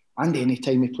and any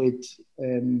time he played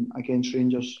against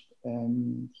Rangers,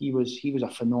 he was a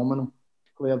phenomenal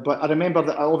player. But I remember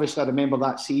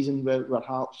that season where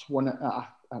Hearts won it at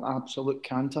an absolute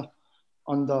canter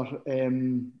under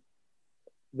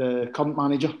the current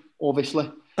manager, obviously.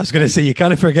 I was going to say, you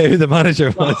can't forget who the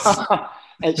manager was.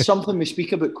 it's something we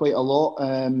speak about quite a lot.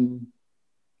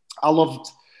 I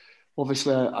loved,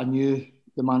 obviously, I knew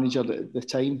the manager at the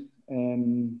time,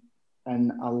 and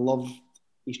I loved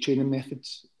his training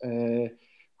methods.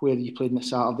 Where you played on the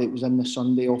Saturday, it was in the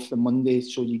Sunday, off the Monday,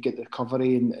 so you get the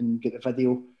recovery and get the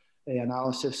video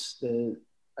analysis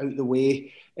out the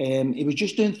way. He was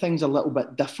just doing things a little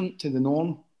bit different to the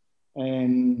norm,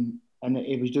 and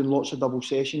he was doing lots of double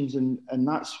sessions, and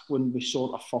that's when we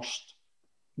sort of first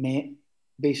met,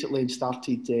 basically, and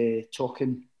started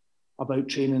talking about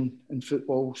training and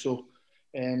football. So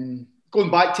going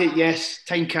back to it, yes,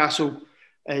 Tynecastle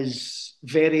is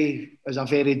a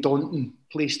very daunting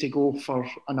place to go for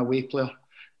an away player.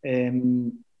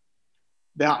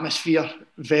 The atmosphere,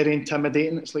 very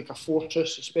intimidating. It's like a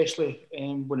fortress, especially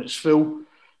when it's full.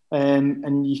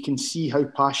 And you can see how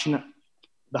passionate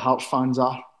the Hearts fans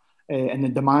are, and the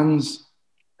demands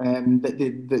that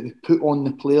they put on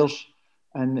the players.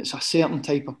 And it's a certain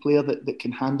type of player that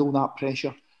can handle that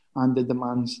pressure and the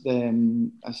demands.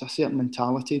 It's a certain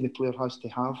mentality the player has to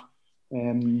have.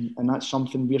 And that's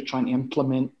something we're trying to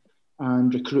implement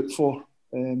and recruit for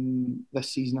this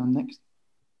season and next.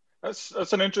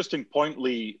 That's an interesting point,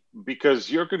 Lee, because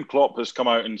Jurgen Klopp has come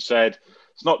out and said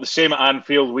it's not the same at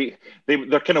Anfield.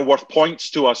 They're kind of worth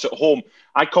points to us at home.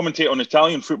 I commentate on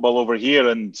Italian football over here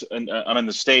and I'm in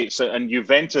the States, and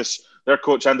Juventus, their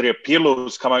coach Andrea Pirlo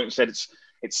has come out and said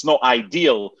it's not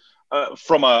ideal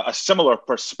from a similar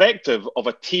perspective of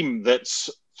a team that's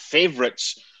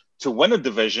favourites to win a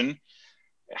division.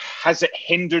 Has it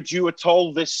hindered you at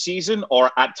all this season,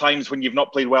 or at times when you've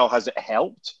not played well, has it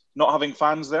helped not having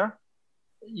fans there?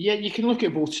 Yeah, you can look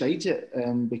at both sides of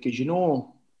it, because you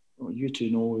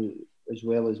two know as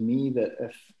well as me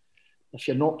that if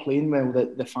you're not playing well,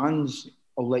 that the fans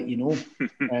will let you know,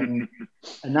 and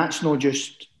that's not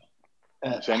just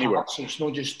it's anywhere. Hearts, it's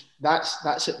not just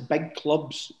that's at big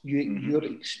clubs.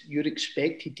 You're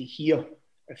expected to hear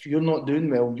if you're not doing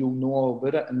well, you'll know all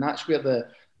about it, and that's where the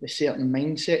certain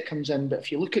mindset comes in. But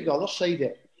if you look at the other side of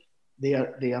it, they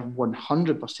are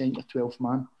 100% your 12th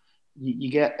man.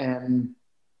 You get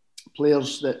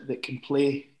players that can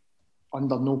play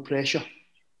under no pressure,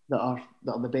 that are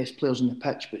the best players on the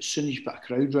pitch. But as soon as you put a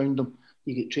crowd around them,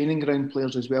 you get training ground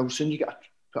players as well. As soon as you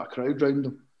put a crowd around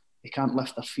them, they can't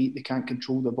lift their feet, they can't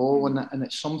control the ball, and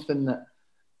it's something that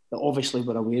obviously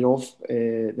we're aware of.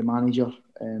 The manager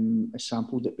has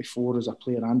sampled it before as a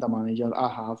player and a manager. I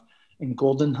have. And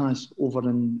Gordon has over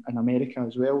in America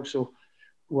as well. So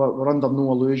we're under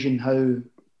no illusion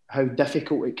how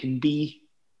difficult it can be,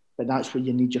 but that's where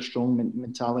you need your strong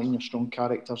mentality and your strong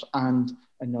characters. And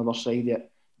on the other side,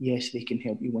 yes, they can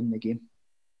help you win the game.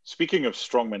 Speaking of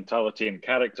strong mentality and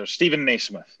character, Steven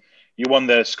Naismith, you won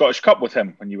the Scottish Cup with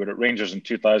him when you were at Rangers in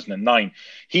 2009.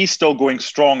 He's still going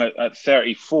strong at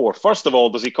 34. First of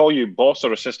all, does he call you boss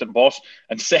or assistant boss?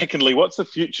 And secondly, what's the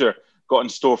future got in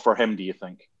store for him, do you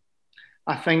think?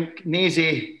 I think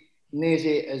Nazy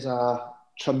is a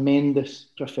tremendous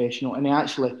professional, and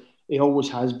he always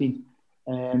has been.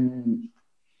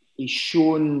 He's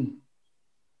shown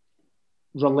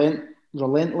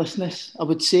relentlessness, I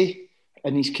would say,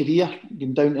 in his career,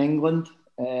 going down to England,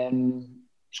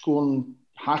 scoring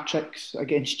hat-tricks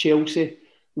against Chelsea.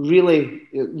 Really,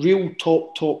 real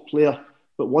top player.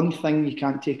 But one thing you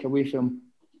can't take away from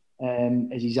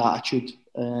him is his attitude,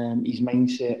 his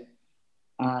mindset,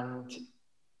 and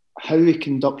how he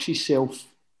conducts himself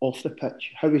off the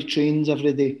pitch, how he trains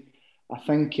every day. I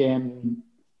think he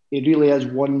really is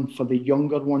one for the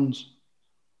younger ones,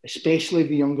 especially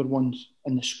the younger ones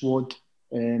in the squad,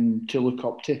 to look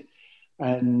up to.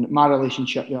 And my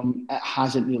relationship with him, it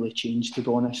hasn't really changed, to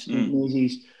be honest.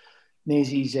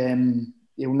 Nazy's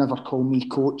he'll never call me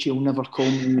coach, he'll never call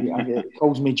me, he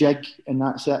calls me Jig, and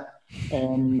that's it.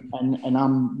 And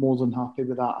I'm more than happy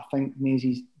with that. I think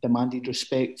Nazy's demanded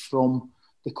respect from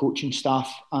the coaching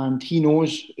staff, and he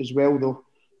knows as well, though,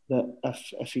 that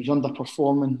if he's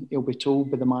underperforming, he'll be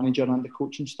told by the manager and the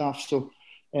coaching staff. So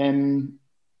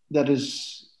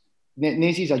Nazy's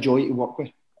a joy to work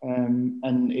with,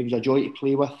 and he was a joy to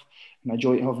play with, and a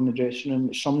joy to have in the dressing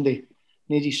room.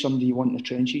 Nazy's somebody you want in the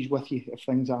trenches with you if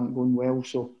things aren't going well.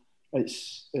 So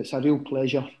it's a real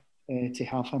pleasure to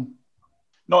have him.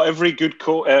 Not every good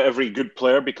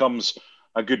player becomes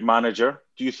a good manager.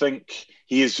 Do you think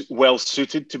he is well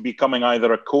suited to becoming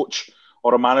either a coach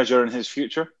or a manager in his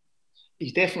future?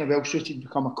 He's definitely well suited to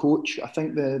become a coach. I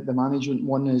think the management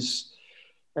one is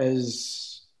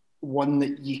one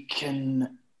that you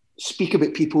can speak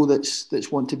about people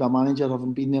that's want to be a manager.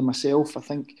 Having been there myself, I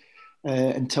think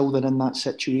until they're in that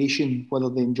situation, whether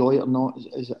they enjoy it or not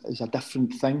is a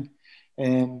different thing.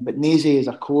 But Nazy as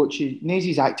a coach,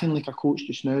 Nazy's acting like a coach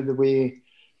just now, the way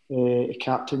he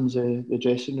captains the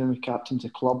dressing room, he captains the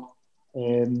club.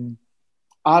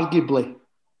 Arguably,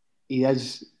 he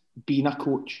is being a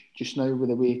coach just now with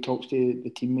the way he talks to the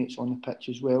teammates on the pitch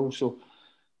as well. So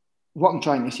what I'm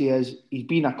trying to say is he's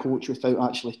been a coach without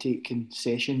actually taking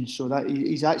sessions, so that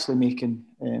he's actually making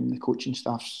the coaching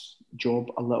staff's job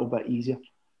a little bit easier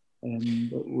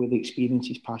with the experience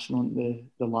he's passing on to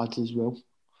the lads as well.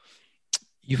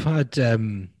 You've had a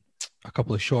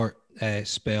couple of short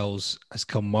spells as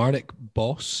Kilmarnock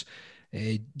boss.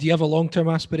 Do you have a long-term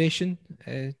aspiration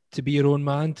to be your own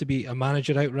man, to be a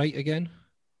manager outright again?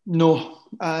 No,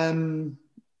 I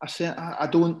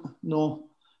don't know.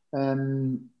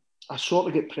 I sort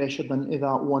of get pressured into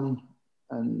that one,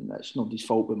 and it's nobody's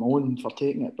fault but my own for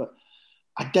taking it. But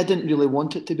I didn't really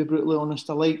want it, to be brutally honest.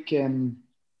 I like being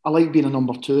a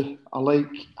number two. I like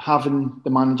having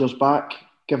the manager's back,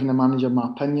 giving the manager my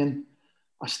opinion.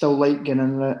 I still like getting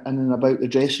in and about the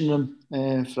dressing room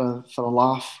for a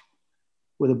laugh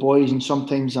with the boys. And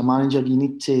sometimes a manager, you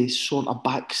need to sort of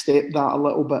backstep that a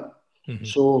little bit. Mm-hmm.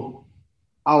 So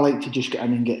I like to just get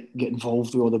in and get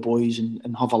involved with all the boys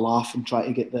and have a laugh and try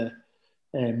to get the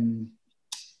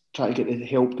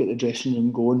help get the dressing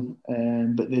room going.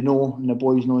 But they know, and the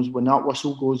boys knows, when that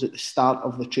whistle goes at the start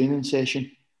of the training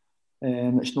session,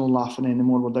 it's no laughing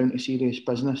anymore. We're down to serious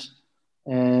business.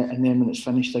 And then when it's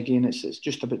finished again, it's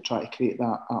just about trying to create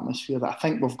that atmosphere that I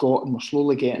think we've got and we're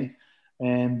slowly getting.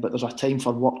 But there's a time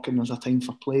for work and there's a time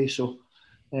for play. So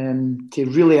to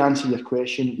really answer your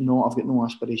question, no, I've got no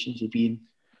aspirations of being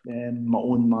my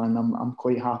own man. I'm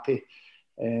quite happy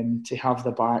to have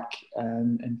the back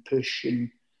and push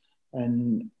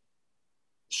and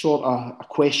sort of a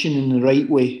question in the right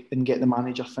way and get the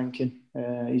manager thinking.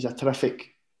 He's a terrific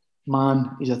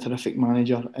man, he's a terrific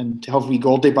manager, and to have wee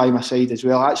Gordy by my side as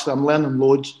well. Actually, I'm learning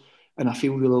loads and I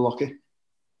feel really lucky.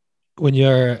 When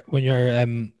you're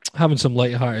having some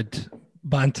light-hearted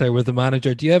banter with the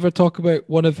manager, do you ever talk about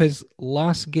one of his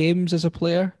last games as a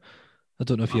player? I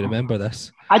don't know if you remember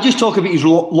this. I just talk about his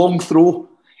long throw.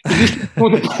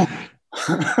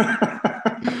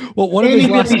 Well, one of his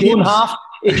last games.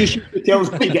 It just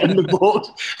tells me to get in the box.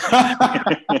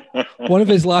 One of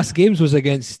his last games was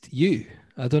against you.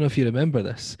 I don't know if you remember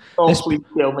this. Please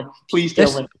tell me. Please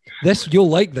tell me. You'll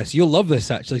like this. You'll love this,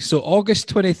 actually. So August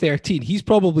 2013, he's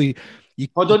probably...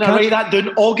 Hold on, I write that down.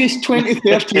 August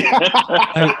 2013.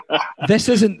 This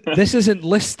isn't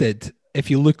listed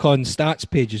if you look on stats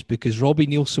pages because Robbie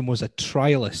Neilson was a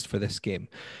trialist for this game.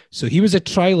 So he was a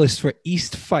trialist for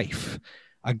East Fife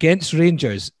against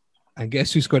Rangers. And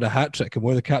guess who scored a hat-trick and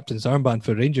wore the captain's armband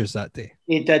for Rangers that day?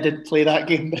 He didn't play that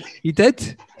game. He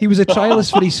did. He was a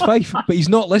trialist for East Fife, but he's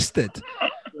not listed.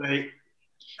 Right.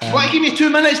 Give me 2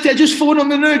 minutes to just phone him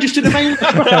now, just to remind him.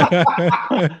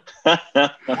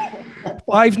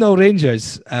 5-0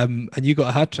 Rangers, and you got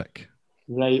a hat-trick.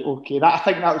 Right, okay. I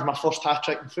think that was my first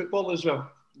hat-trick in football as well.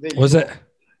 Was it?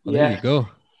 Well, yeah. There you go.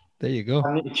 There you go.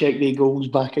 I need to check the goals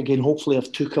back again. Hopefully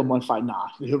I've took him one fight. Nah,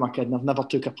 who am I kidding? I've never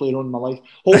took a player on in my life.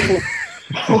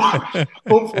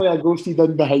 Hopefully I ghosted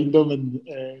in behind him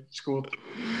and scored.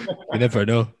 You never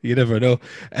know.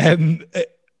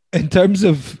 In terms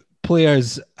of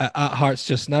players at Hearts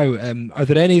just now, are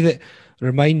there any that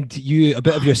remind you a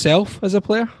bit of yourself as a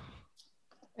player?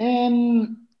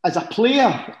 As a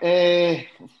player,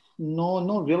 no,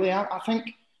 not really. I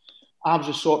think I was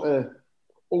a sort of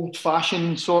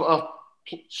old-fashioned sort of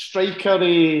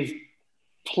striker-y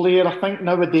player. I think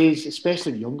nowadays,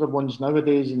 especially the younger ones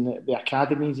nowadays in the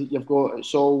academies that you've got,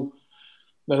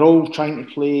 they're all trying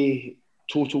to play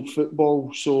total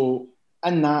football. So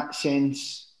in that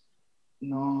sense,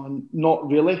 no, not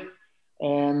really.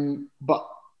 But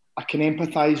I can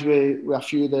empathise with a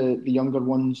few of the younger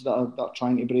ones that are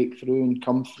trying to break through and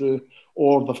come through,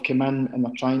 or they've come in and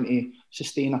they're trying to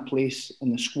sustain a place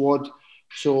in the squad.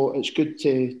 So it's good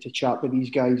to chat with these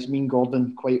guys. Me and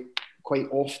Gordon quite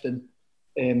often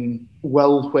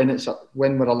will,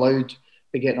 when we're allowed,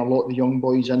 be getting a lot of the young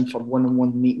boys in for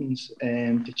one-on-one meetings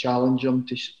to challenge them,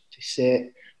 to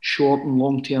set short and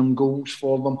long-term goals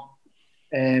for them.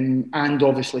 And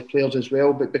obviously players as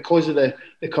well. But because of the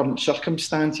current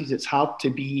circumstances, it's hard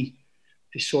to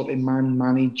sort of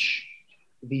manage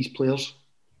these players.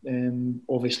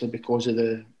 Obviously because of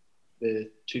the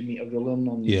 2 metre ruling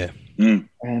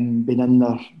and been in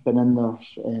their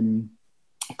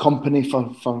company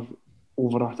for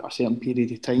over a certain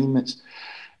period of time.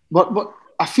 But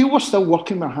I feel we're still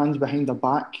working with our hands behind our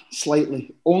back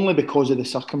slightly, only because of the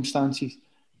circumstances.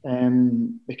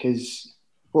 Because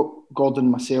what Gordon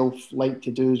and myself like to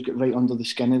do is get right under the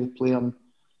skin of the player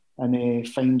and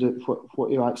find out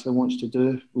what he actually wants to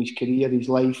do with his career, his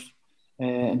life,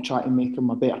 and try to make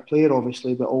him a better player,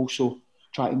 obviously, but also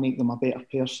try to make them a better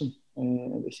person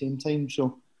at the same time.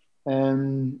 So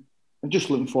I'm just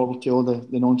looking forward to all the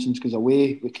nonsense goes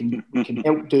away. We can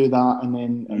help do that, and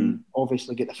then and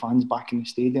obviously get the fans back in the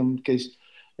stadium, because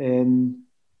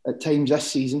at times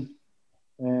this season,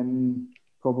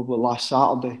 probably last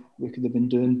Saturday, we could have been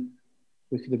doing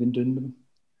with them.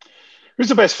 Who's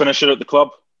the best finisher at the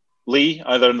club? Lee,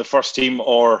 either in the first team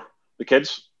or the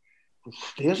kids?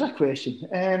 There's a question.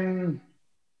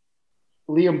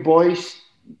 Liam Boyce,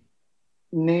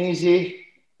 Nazy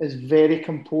is very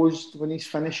composed when he's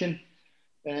finishing.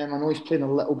 I know he's playing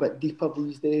a little bit deeper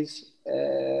these days.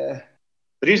 The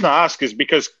reason I ask is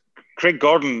because Craig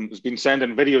Gordon has been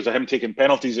sending videos of him taking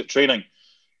penalties at training,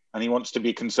 and he wants to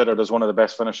be considered as one of the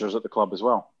best finishers at the club as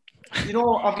well. You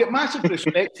know, I've got massive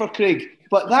respect for Craig,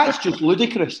 but that's just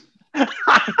ludicrous. You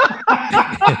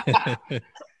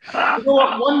know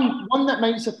what? One that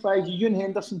might surprise you, Ewan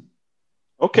Henderson.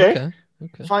 Okay.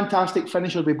 Fantastic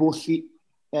finisher with both feet.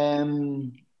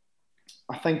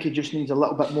 I think he just needs a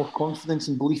little bit more confidence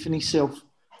and belief in himself.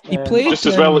 He played just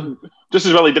as well.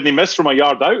 He didn't miss from a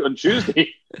yard out on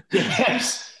Tuesday.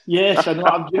 Yes. I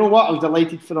know. You know what? I was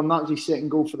delighted for him. That was his second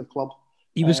goal for the club.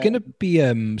 He was going to be.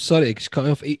 Sorry to cut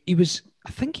off. He was.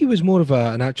 I think he was more of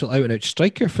an actual out and out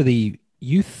striker for the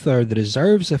youth or the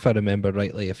reserves, if I remember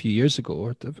rightly, a few years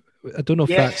ago. I don't know if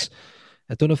that's.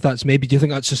 I don't know if that's maybe. Do you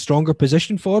think that's a stronger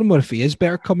position for him, or if he is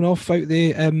better coming off off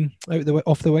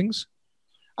the wings?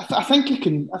 I think he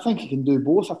can. I think he can do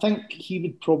both. I think he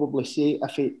would probably say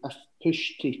if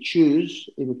pushed to choose,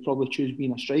 he would probably choose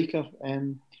being a striker.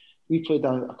 We played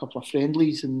a couple of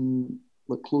friendlies and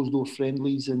closed door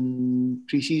friendlies in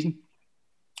pre-season,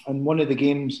 and one of the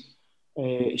games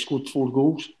he scored 4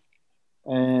 goals.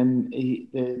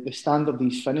 The standard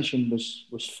he's finishing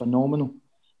was phenomenal.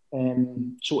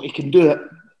 So he can do it.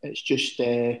 It's just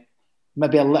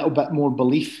maybe a little bit more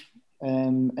belief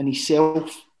in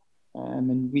himself,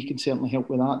 and we can certainly help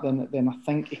with that. Then I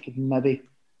think he could maybe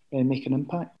make an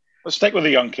impact. Let's stick with the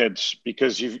young kids,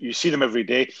 because you see them every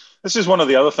day. This is one of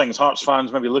the other things Hearts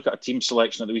fans maybe look at a team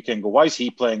selection at the weekend and go, why is he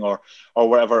playing or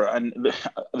whatever? And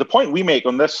the point we make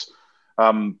on this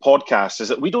podcast is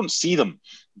that we don't see them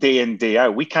day in, day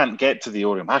out. We can't get to the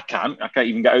Oriam. I can't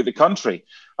even get out of the country.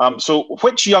 So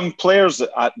which young players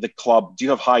at the club do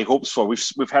you have high hopes for?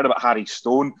 We've heard about Harry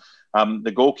Stone,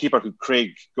 the goalkeeper who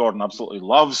Craig Gordon absolutely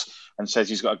loves and says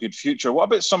he's got a good future. What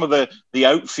about some of the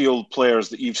outfield players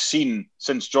that you've seen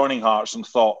since joining Hearts and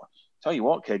thought, tell you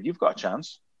what, kid, you've got a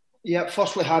chance? Yeah,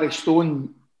 firstly, Harry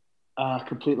Stone, I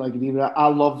completely agree with that. I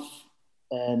love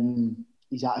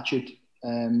his attitude,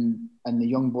 and the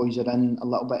young boys are in a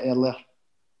little bit earlier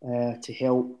to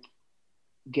help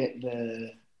get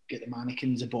the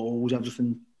mannequins, the balls,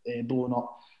 everything blown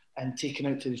up and taken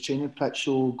out to the training pitch,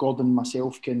 so Gordon and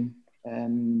myself can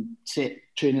set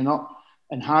training up.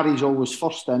 And Harry's always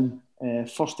first in,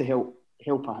 first to help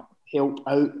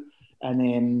out,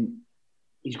 and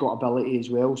he's got ability as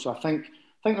well. So I think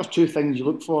there's 2 things you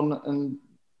look for in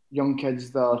young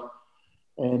kids. They're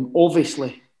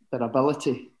obviously their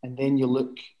ability, and then you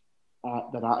look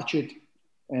at their attitude,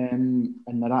 and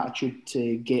their attitude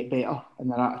to get better,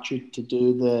 and their attitude to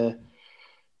do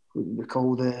what we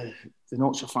call the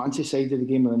not so fancy side of the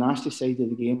game, or the nasty side of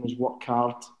the game, is work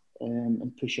hard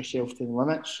and push yourself to the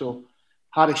limit. So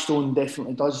Harry Stone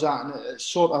definitely does that, and it's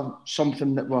sort of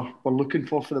something that we're looking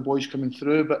for the boys coming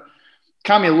through. But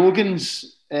Cammy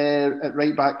Logan's at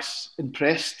right back's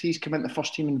impressed. He's come into the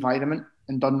first team environment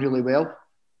and done really well.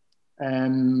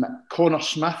 Connor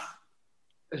Smith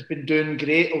has been doing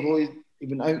great, although he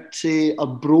went out to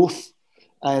Arbroath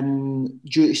and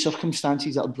due to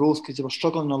circumstances at Arbroath, because they were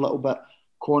struggling a little bit,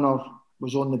 Connor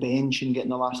was on the bench and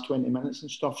getting the last 20 minutes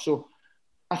and stuff. So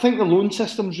I think the loan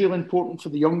system is really important for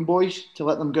the young boys, to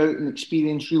let them go out and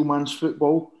experience real man's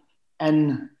football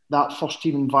in that first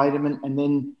team environment, and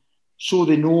then so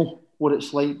they know what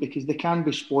it's like, because they can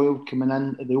be spoiled coming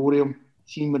in at the Oriam,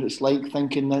 seeing what it's like,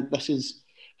 thinking that this is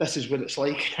what it's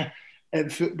like in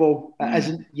football. It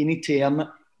isn't. You need to earn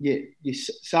it. You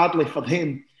sadly for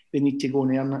them, they need to go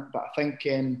and earn it. But I think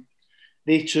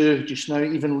they too, just now,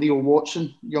 even Leo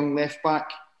Watson, young left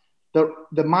back, the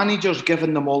manager's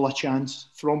given them all a chance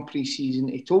from pre-season.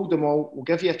 He told them all, we'll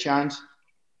give you a chance.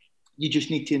 You just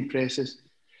need to impress us.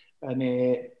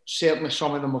 And certainly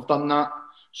some of them have done that.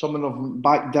 Some of them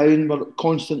back down. We're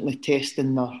constantly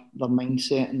testing their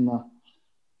mindset and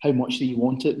how much do you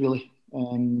want it, really.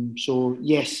 So,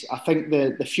 yes, I think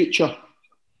the future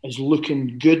is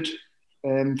looking good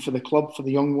for the club, for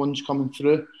the young ones coming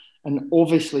through. And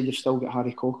obviously you've still got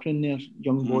Harry Cochrane there,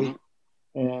 young boy,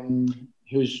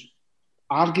 who's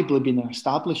arguably been an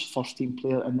established first team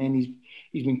player, and then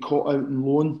he's been caught out on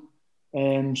loan.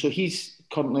 So he's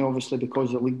currently, obviously,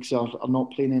 because the leagues are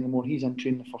not playing anymore, he's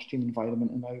entering the first team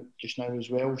environment just now as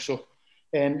well. So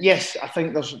yes, I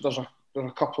think there's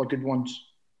a couple of good ones.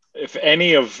 If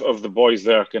any of the boys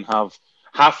there can have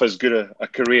half as good a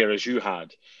career as you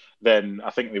had, then I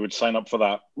think they would sign up for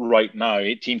that right now.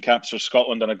 18 caps for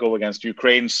Scotland and a goal against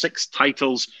Ukraine, 6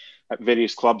 titles at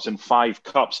various clubs and 5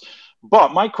 cups.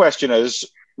 But my question is,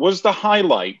 was the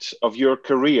highlight of your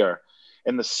career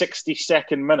in the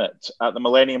 62nd minute at the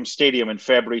Millennium Stadium in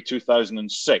February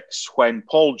 2006 when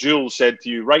Paul Jewell said to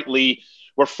you, right, Lee,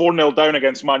 we're 4-0 down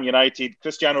against Man United.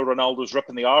 Cristiano Ronaldo's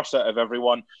ripping the arse out of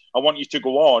everyone. I want you to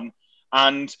go on.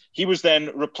 And he was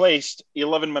then replaced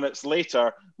 11 minutes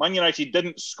later. Man United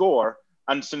didn't score.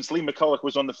 And since Lee McCulloch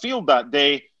was on the field that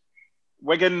day,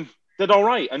 Wigan did all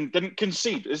right and didn't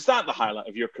concede. Is that the highlight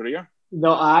of your career?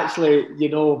 No, actually,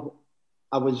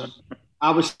 I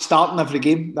was starting every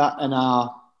game and I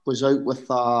was out with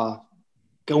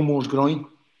Gilmore's groin.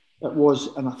 It was,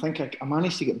 and I think I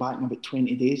managed to get back in about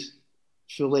 20 days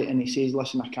fully. And he says,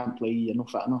 listen, I can't play, you're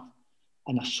not fit enough.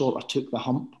 And I sort of took the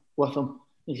hump with him.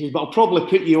 He says, but I'll probably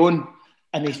put you on.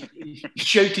 And he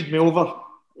shouted me over.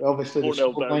 Obviously,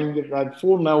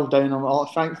 4-0 down. I'm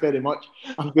like, thanks very much.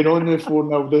 I'm going on with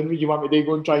 4-0 down. You want me to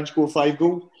go and try and score 5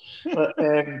 goals? But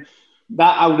that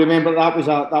I'll remember. That was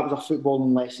a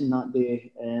footballing lesson that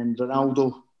day. And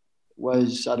Ronaldo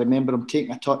I remember him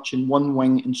taking a touch in one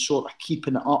wing and sort of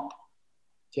keeping it up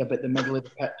to about the middle of the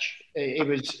pitch.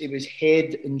 It was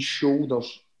head and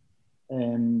shoulders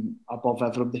above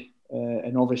everybody.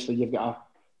 And obviously, you've got a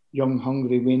young,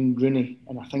 hungry Wayne Rooney,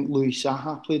 and I think Louis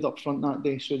Saha played up front that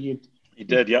day. So he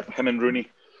did, yep, him and Rooney.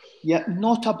 Yeah,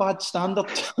 not a bad standard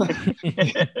to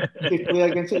play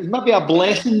against. It was maybe a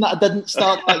blessing that I didn't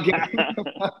start that game.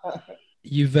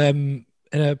 You've in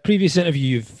a previous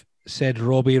interview, you've said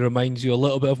Robbie reminds you a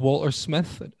little bit of Walter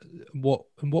Smith. In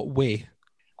what way?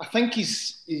 I think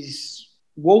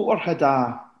Walter had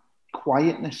a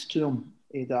quietness to him.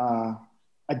 He had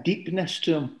a deepness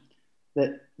to him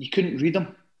that you couldn't read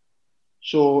him.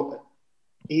 So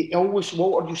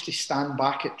Walter used to stand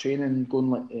back at training and going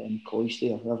like in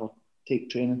Cloyster or whoever, take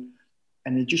training,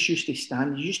 and he just used to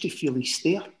stand. You used to feel his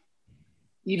stare,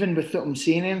 even without him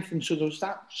saying anything. So there was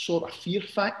that sort of fear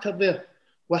factor there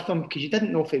with him because you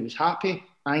didn't know if he was happy,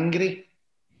 angry.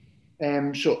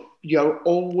 So you're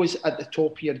always at the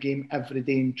top of your game every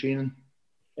day in training.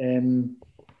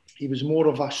 He was more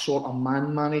of a sort of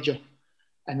man manager,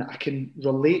 and I can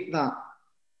relate that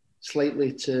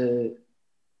slightly to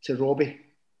Robbie.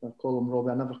 I call him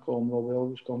Robbie. I never call him Robbie. I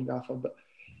always call him Gaffer. But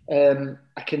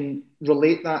I can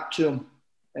relate that to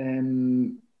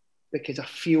him because I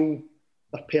feel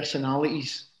their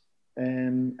personalities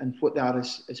and what they are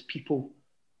as people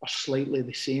are slightly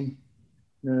the same.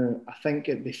 Now, I think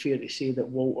it'd be fair to say that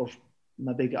Walter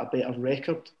maybe got a better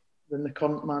record than the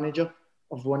current manager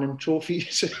of winning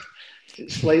trophies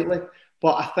slightly.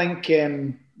 But I think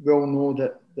we all know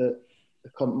that the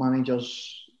current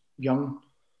manager's young.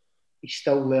 He's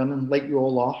still learning, like we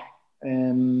all are.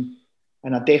 And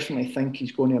I definitely think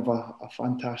he's going to have a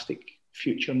fantastic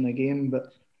future in the game.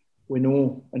 But we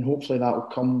know, and hopefully that will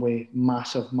come with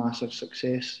massive, massive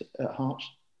success at Hearts.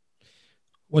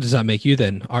 What does that make you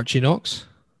then? Archie Knox?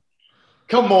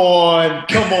 Come on,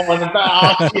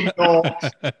 Archie Knox.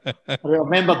 I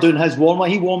remember doing his warm-up.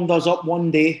 He warmed us up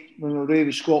one day when we were away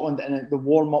with Scotland, and the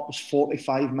warm-up was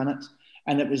 45 minutes.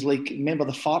 And it was like, remember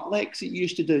the fartleks that you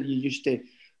used to do? You used to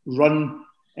run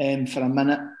for a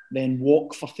minute, then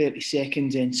walk for 30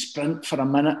 seconds, then sprint for a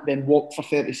minute, then walk for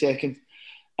 30 seconds.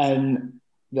 And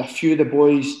a few of the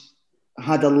boys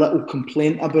had a little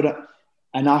complaint about it.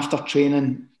 And after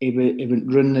training, he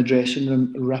went round the dressing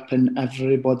room, ripping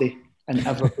everybody, and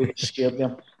everybody scared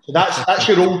them. So that's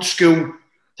your old school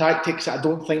tactics that I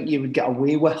don't think you would get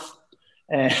away with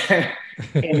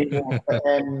anymore. But,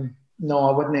 no,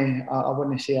 I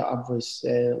wouldn't say I was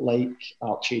like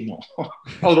Archie, no.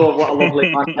 Although what a lovely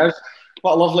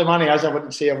man he is, I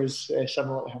wouldn't say I was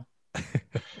similar to him.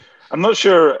 I'm not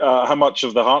sure how much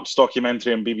of the Hearts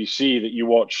documentary on BBC that you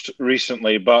watched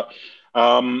recently, but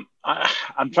I'm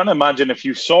trying to imagine if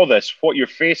you saw this, what your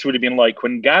face would have been like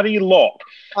when Gary Locke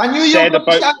said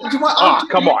about...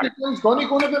 come on. He's going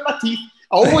about my teeth.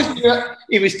 I always knew it.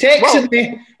 He was texting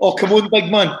me, oh, come on, big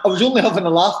man. I was only having a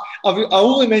laugh. I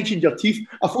only mentioned your teeth.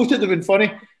 I thought it would have been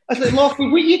funny. I was like, Lockie,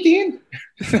 what are you doing?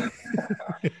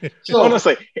 So,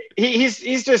 honestly,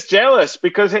 he's just jealous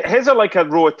because his are like a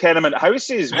row of tenement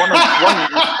houses. One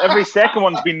every second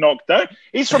one's been knocked down.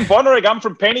 He's from Bonnerig, I'm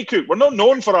from Pennycook. We're not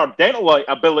known for our dental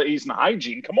abilities and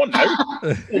hygiene. Come on now.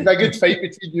 It's a good fight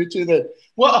between you two then.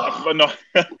 What? No.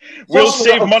 We'll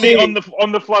save money on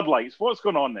the floodlights. What's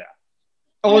going on there?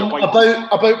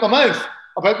 About my mouth,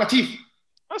 about my teeth.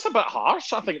 That's a bit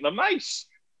harsh. I think they're nice.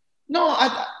 No,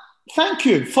 thank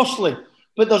you, firstly.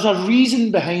 But there's a reason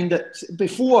behind it.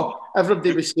 Before,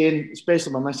 everybody was saying,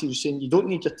 especially my missus was saying, you don't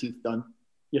need your teeth done.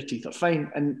 Your teeth are fine.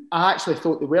 And I actually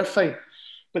thought they were fine.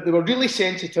 But they were really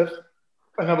sensitive.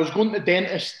 And I was going to the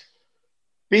dentist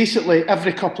basically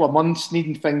every couple of months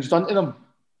needing things done to them.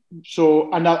 So,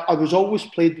 and I was always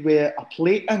played with a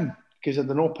plate in because I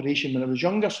had an operation when I was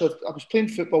younger. So I was playing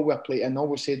football with a plate in and I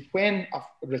always said, when I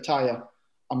retire,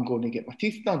 I'm going to get my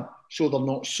teeth done so they're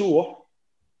not sore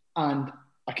and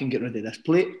I can get rid of this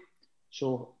plate.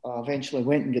 So I eventually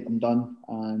went and get them done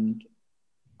and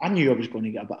I knew I was going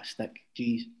to get a bit of stick.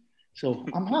 Jeez. So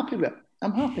I'm happy with it.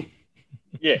 I'm happy.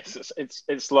 Yes,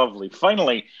 it's lovely.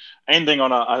 Finally, ending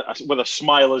on with a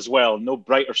smile as well. No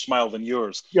brighter smile than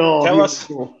yours. Oh,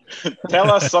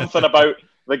 tell us something about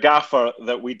the gaffer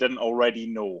that we didn't already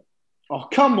know. Oh,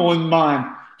 come on,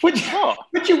 man. What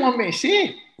do you want me to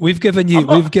say? We've given you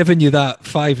that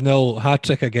 5-0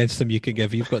 hat-trick against them you can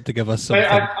give. You've got to give us something.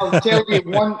 I'll tell you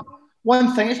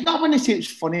one thing. It's not when I say it's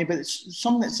funny, but it's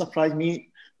something that surprised me.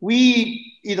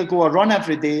 We either go a run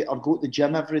every day or go to the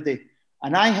gym every day.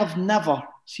 And I have never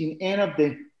seen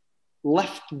anybody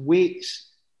lift weights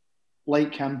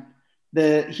like him.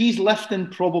 He's lifting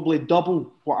probably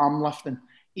double what I'm lifting.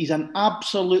 He's an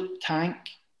absolute tank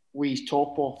with his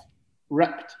top off.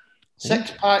 Ripped.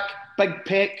 Six-pack, big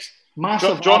pecs.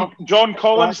 Massive. John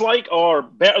Collins like, or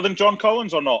better than John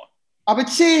Collins or not? I would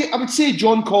say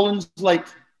John Collins like,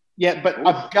 yeah, but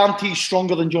I guarantee he's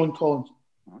stronger than John Collins.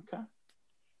 Okay.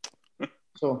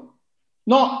 So,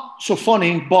 not so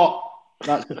funny, but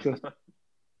that's the truth.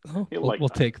 Oh, we'll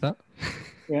take that.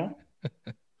 Yeah.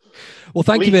 Well,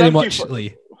 thank you very much,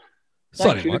 Lee.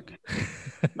 Sorry, Mark.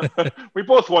 We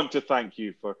both want to thank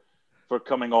you for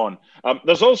coming on.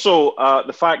 There's also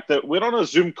the fact that we're on a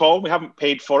Zoom call. We haven't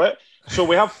paid for it. So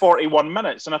we have 41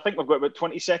 minutes, and I think we've got about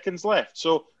 20 seconds left.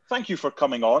 So thank you for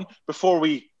coming on before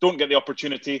we don't get the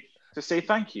opportunity to say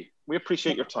thank you. We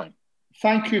appreciate your time.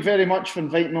 Thank you very much for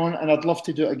inviting on, and I'd love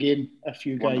to do it again if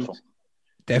you guys... Wonderful.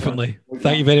 Definitely.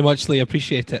 Thank you very much, Lee.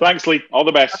 Appreciate it. Thanks, Lee. All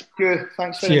the best. Thank you.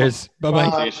 Thanks very Cheers. much. Bye-bye.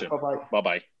 Bye. See you soon. Bye-bye.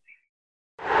 Bye-bye.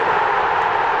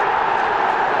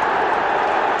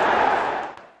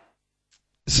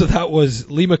 So that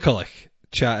was Lee McCulloch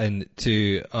chatting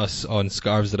to us on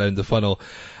Scarves Around the Funnel,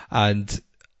 and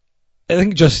I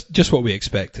think just what we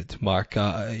expected, Mark.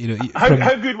 How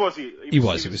good was he? He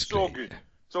was so great. good,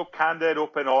 so candid,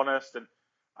 open, honest, and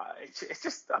it's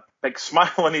just a big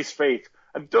smile on his face.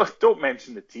 And don't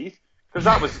mention the teeth, because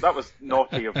that was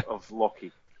naughty of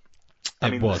Lockie.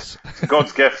 It was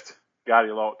God's gift,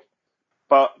 Gary Locke,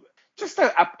 but just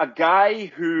a guy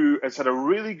who has had a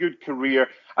really good career.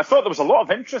 I thought there was a lot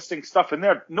of interesting stuff in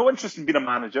there. No interest in being a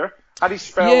manager. Had his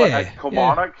spell at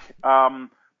Kilmarnock,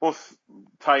 both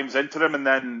times interim and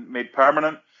then made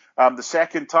permanent the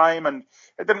second time, and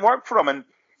it didn't work for him. And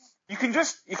you can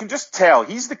just tell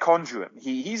he's the conduit.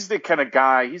 He's the kind of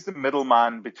guy. He's the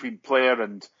middleman between player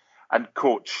and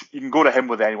coach. You can go to him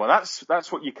with anyone.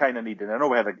 That's what you kind of need. And I know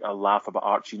we had a laugh about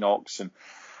Archie Knox and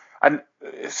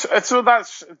so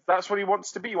that's what he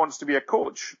wants to be. He wants to be a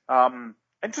coach.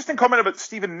 Interesting comment about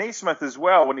Stephen Naismith as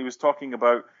well when he was talking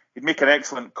about he'd make an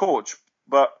excellent coach.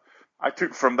 But I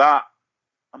took from that,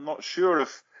 I'm not sure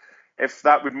if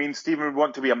that would mean Stephen would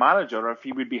want to be a manager or if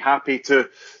he would be happy to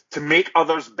make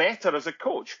others better as a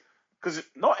coach. Because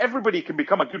not everybody can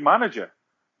become a good manager,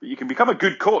 but you can become a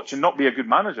good coach and not be a good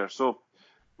manager. So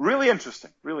really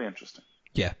interesting, really interesting.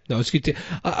 Yeah, no, it's good to.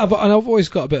 I've always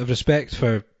got a bit of respect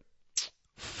for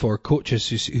coaches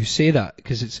who say that,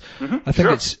 because it's. I think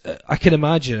it's. I can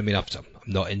imagine. I mean, I'm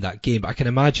not in that game, but I can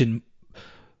imagine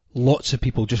lots of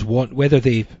people just want, whether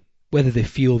they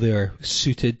feel they're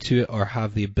suited to it or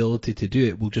have the ability to do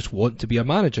it, will just want to be a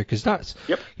manager, because that's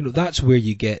that's where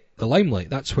you get the limelight.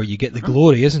 That's where you get the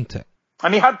glory, isn't it?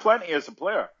 And he had plenty as a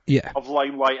player. Yeah. Of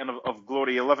limelight and of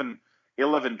glory, 11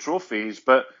 trophies,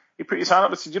 but he put his hand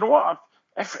up and said, you know what,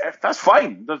 if that's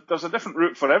fine. There's a different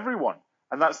route for everyone.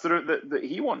 And that's the route that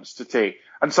he wants to take.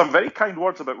 And some very kind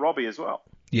words about Robbie as well.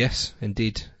 Yes,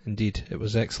 indeed. It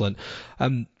was excellent.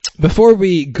 Before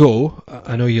we go,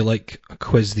 I know you like a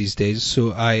quiz these days,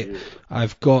 so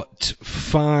I've got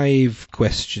 5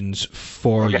 questions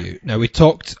for you. Now, we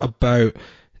talked about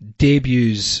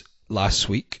debuts last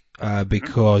week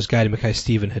because Gary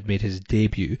Mackay-Steven had made his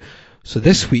debut. So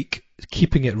this week,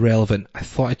 keeping it relevant, I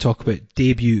thought I'd talk about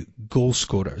debut goal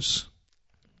scorers.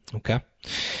 Okay?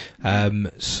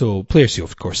 So players who,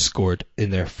 of course, scored in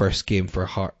their first game for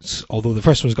Hearts, although the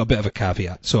first one's got a bit of a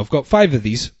caveat. So I've got 5 of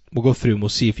these. We'll go through and we'll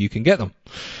see if you can get them.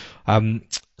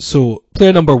 So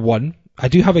player number 1, I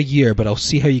do have a year, but I'll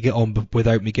see how you get on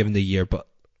without me giving the year. But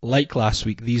like last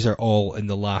week, these are all in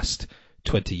the last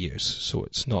 20 years. So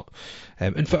it's not...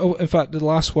 in fact, the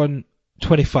last one,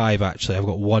 25 actually. I've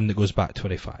got one that goes back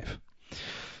 25. Okay.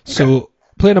 So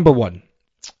player number 1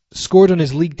 scored on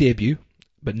his league debut,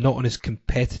 but not on his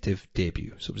competitive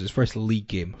debut. So it was his first league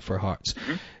game for Hearts.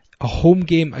 A home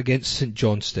game against St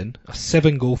Johnstone, a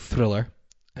 7-goal thriller,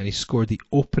 and he scored the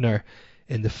opener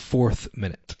in the 4th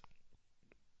minute.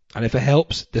 And if it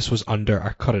helps, this was under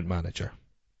our current manager.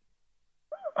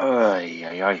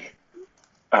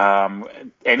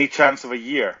 Any chance of a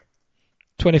year?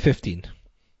 2015.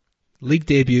 League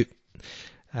debut,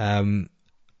 game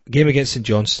against St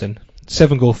Johnstone,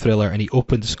 7-goal thriller, and he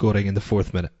opened the scoring in the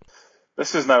 4th minute.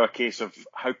 This is now a case of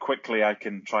how quickly I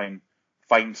can try and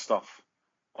find stuff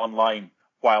online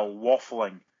while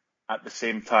waffling at the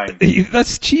same time.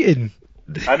 That's cheating.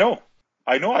 I know.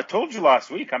 I told you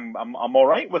last week. I'm all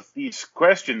right with these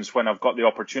questions when I've got the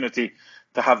opportunity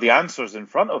to have the answers in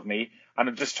front of me, and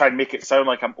I just try and make it sound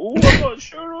like I'm not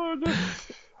sure.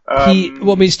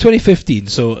 It's 2015,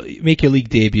 so make your league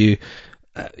debut.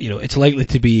 It's likely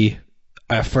to be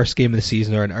a first game of the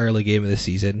season or an early game of the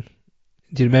season.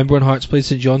 Do you remember when Hearts played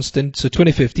St Johnstone? So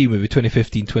 2015 would be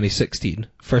 2015-2016,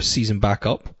 first season back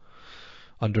up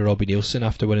under Robbie Neilson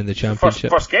after winning the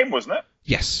championship. First game, wasn't it?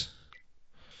 Yes.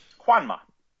 Juanma.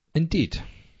 Indeed.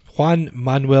 Juan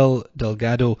Manuel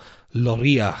Delgado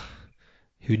Loria,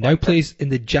 who now plays in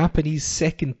the Japanese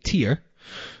second tier,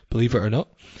 believe it or not.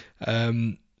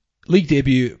 League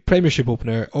debut, Premiership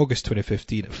opener, August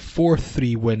 2015,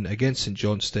 4-3 win against St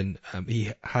Johnstone.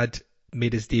 He had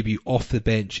made his debut off the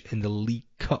bench in the League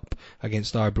Cup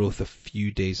against Arbroath a few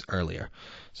days earlier.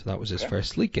 So that was his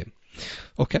first league game.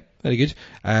 Okay, very good.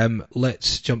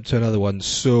 Let's jump to another one.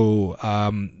 So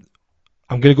I'm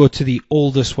going to go to the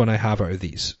oldest one I have out of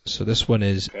these. So this one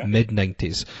is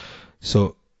mid-90s.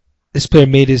 So this player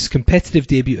made his competitive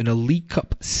debut in a League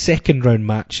Cup second round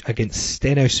match against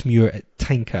Stenhousemuir at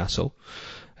Tynecastle.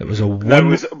 It was a one. Now,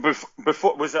 was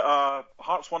it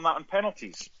Hearts won that on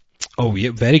penalties? Oh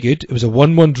yeah, very good. It was a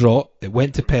 1-1 draw. It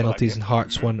went to penalties and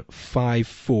Hearts won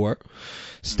 5-4.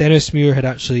 Stenhousemuir had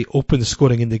actually opened the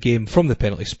scoring in the game from the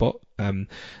penalty spot.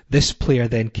 This player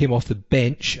then came off the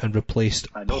bench and replaced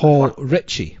Paul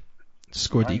Ritchie.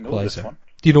 Scored the equaliser.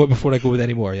 Do you know it before I go with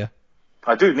any more, yeah?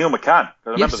 I do, Neil McCann. I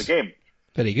remember the game.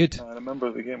 Very good. I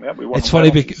remember the game, yeah. We won. It's funny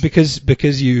because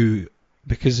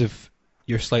of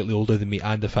you're slightly older than me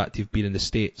and the fact you've been in the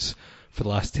States for the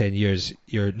last 10 years,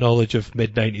 your knowledge of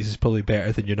mid-90s is probably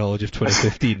better than your knowledge of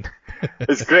 2015.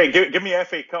 It's great. Give me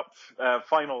FA Cup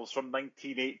finals from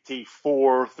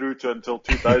 1984 through to until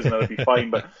 2000, I'd be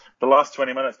fine. But the last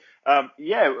 20 minutes,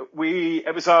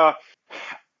 it was a.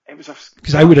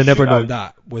 Because I would have never known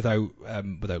that without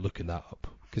looking that up.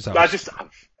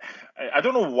 I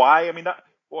don't know why. I mean,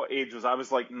 what age was I? I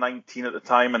was like 19 at the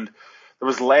time, and there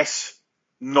was less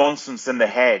nonsense in the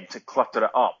head to clutter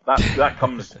it up. That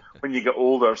comes when you get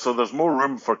older, so there's more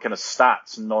room for kind of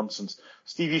stats and nonsense.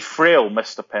 Stevie Frail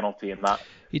missed a penalty in that.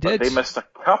 He did. They missed a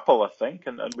couple, I think,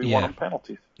 and we won on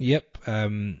penalties. Yep.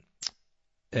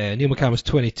 Neil McCann was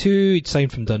 22. He'd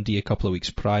signed from Dundee a couple of weeks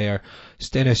prior.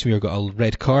 Stenhousemuir got a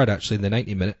red card actually in the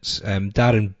 90 minutes.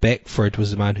 Darren Beckford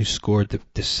was the man who scored the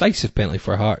decisive penalty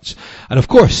for Hearts. And of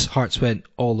course, Hearts went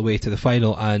all the way to the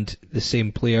final, and the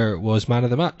same player was man of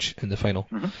the match in the final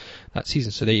that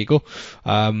season. So there you go.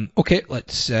 Okay,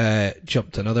 let's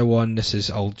jump to another one. This is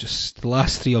the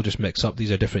last three I'll just mix up.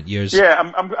 These are different years.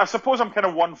 Yeah, I suppose I'm kind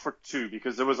of 1 for 2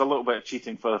 because there was a little bit of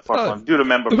cheating for the first one. I do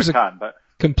remember McCann, but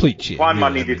complete cheating.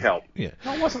 Juanma needed help. Yeah.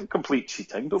 No, it wasn't complete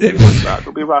cheating. Don't be like that.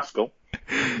 Don't be rascal.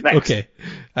 Next. Okay.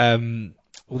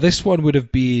 Well, this one would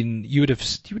have been you would have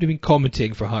been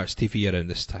commentating for Hearts TV around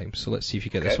this time. So let's see if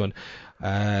you get this one.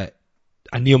 And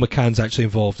Neil McCann's actually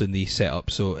involved in the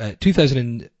setup. So 2000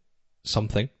 and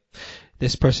something.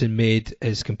 This person made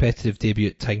his competitive debut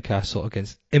at Tynecastle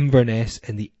against Inverness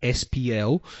in the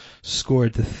SPL,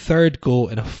 scored the third goal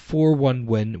in a 4-1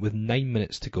 win with 9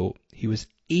 minutes to go. He was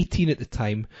 18 at the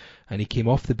time, and he came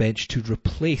off the bench to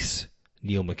replace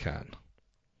Neil McCann.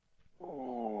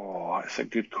 Oh, that's a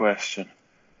good question.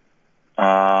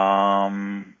 That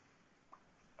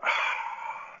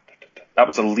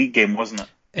was a league game, wasn't it?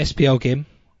 SPL game.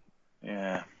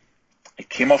 Yeah. He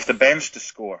came off the bench to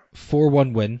score.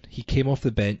 4-1 win. He came off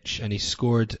the bench and he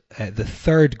scored the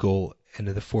third goal in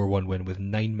the 4-1 win with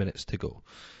 9 minutes to go.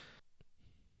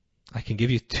 I can give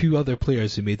you two other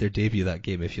players who made their debut that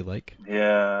game if you like.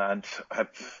 Yeah, and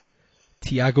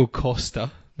Thiago Costa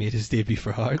made his debut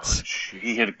for Hearts.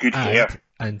 He had good hair.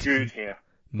 And good hair.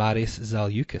 Marius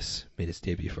Zaliukas made his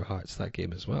debut for Hearts that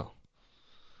game as well.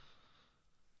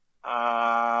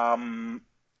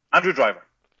 Andrew Driver.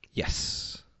 Yes.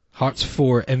 Hearts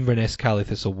 4, Inverness Cali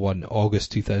Thistle 1,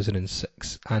 August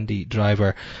 2006. Andy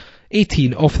Driver,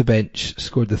 18, off the bench,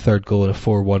 scored the third goal in a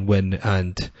 4-1 win,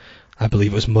 and I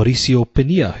believe it was Mauricio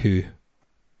Pinilla who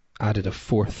added a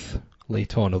fourth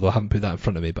late on, although I haven't put that in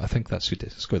front of me, but I think that's who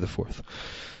did score the fourth.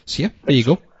 So yeah, there you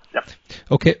go. Yep.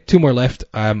 Okay, two more left.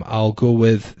 I'll go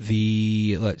with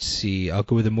the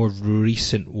more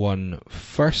recent one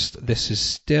first. This is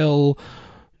still,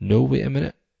 no, wait a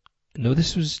minute. No,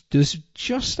 this was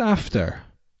just after,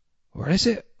 or is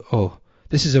it? Oh,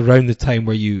 this is around the time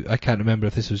where I can't remember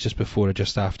if this was just before or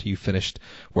just after you finished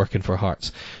working for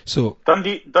Hearts. So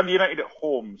Dundee United at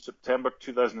home, September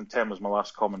 2010 was my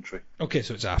last commentary. Okay,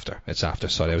 so it's after.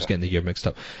 Sorry, I was getting the year mixed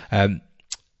up.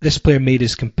 This player made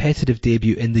his competitive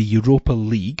debut in the Europa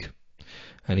League,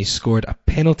 and he scored a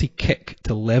penalty kick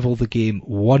to level the game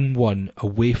 1-1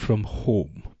 away from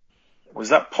home. Was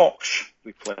that Poch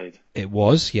we played? It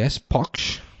was, yes,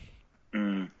 Poch.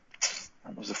 That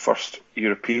was the first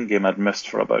European game I'd missed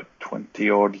for about 20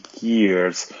 odd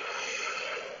years.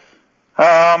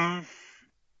 And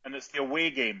it's the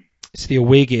away game. It's the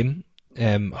away game.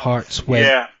 Hearts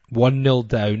went 1-0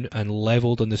 down and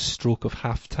levelled on the stroke of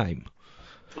half time.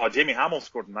 Oh, Jamie Hamill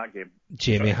scored in that game.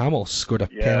 Jamie Hamill scored a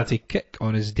penalty kick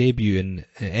on his debut and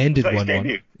it ended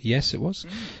 1-1. Yes, it was.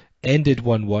 Ended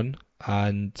 1-1,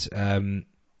 and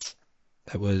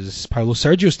it was Paulo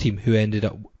Sergio's team who ended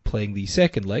up playing the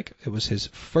second leg. It was his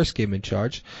first game in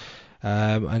charge,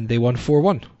 and they won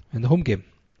 4-1 in the home game.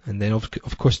 And then, of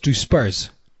course, drew Spurs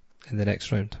in the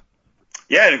next round.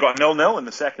 Yeah, and it got 0-0 in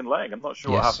the second leg. I'm not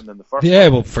sure what happened in the first leg. Yeah,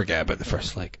 we'll forget about the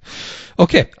first leg.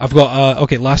 Okay, I've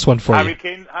got last one for you.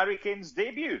 Harry Kane's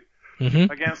debut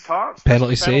against Hearts.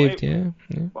 Penalty saved, yeah.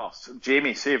 Well,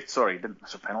 Jamie saved, sorry, didn't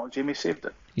miss a penalty. Jamie saved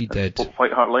it. He did.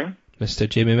 White Hart Lane. Mr.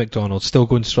 Jamie McDonald, still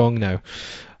going strong now.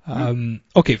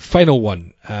 Okay, final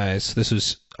one. So this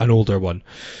was an older one.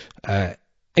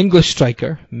 English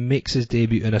striker makes his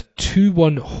debut in a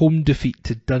 2-1 home defeat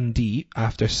to Dundee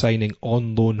after signing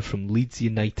on loan from Leeds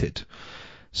United.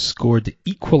 Scored the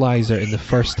equaliser in the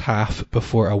first half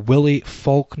before a Willie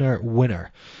Faulkner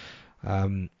winner.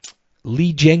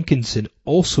 Lee Jenkinson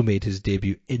also made his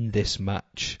debut in this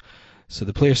match. So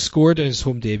the player scored in his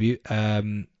home debut,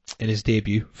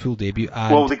 full debut.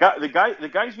 And well, the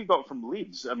guys we got from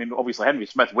Leeds. I mean, obviously Henry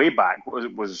Smith way back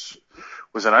was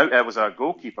a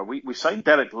goalkeeper. We signed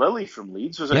Derek Lilly from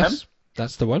Leeds. Was it him?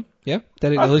 That's the one. Yeah,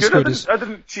 Derek Lilly scored I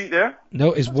didn't cheat there.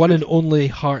 No, his one and only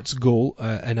Hearts goal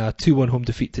in a 2-1 home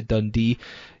defeat to Dundee.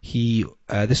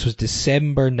 This was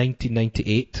December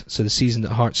 1998, so the season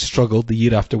that Hearts struggled the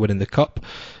year after winning the cup.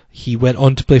 He went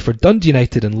on to play for Dundee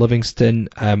United and Livingston,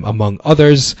 among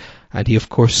others, and he of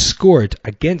course scored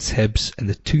against Hibs in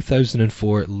the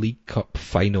 2004 League Cup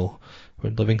final,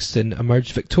 when Livingston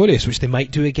emerged victorious, which they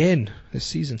might do again this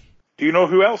season. Do you know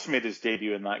who else made his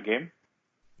debut in that game?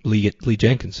 Lee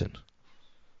Jenkinson.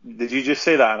 Did you just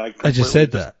say that? I just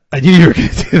said that. I knew you were going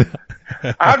to do that.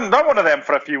 I haven't done one of them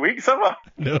for a few weeks, have I?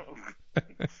 No.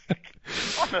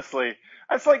 Honestly,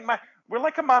 it's like we're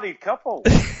like a married couple.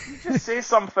 You just say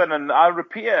something and I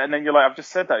repeat it, and then you're like, I've just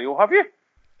said that. You'll have you?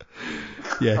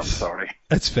 Yes. I'm sorry.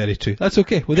 That's very true. That's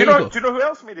okay. Well, do you know who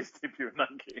else made his debut in that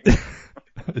game?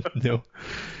 No.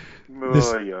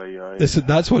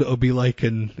 That's what it'll be like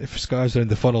if Scars Around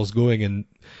the Funnel's going in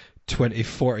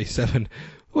 2047.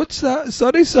 What's that?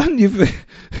 Sorry, son.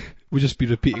 We'll just be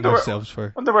repeating ourselves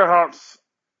for. Wonder what Hearts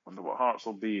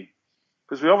will be,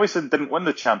 because we obviously didn't win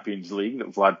the Champions League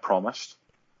that Vlad promised.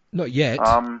 Not yet.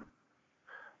 I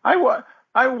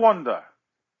wonder.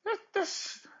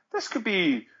 This could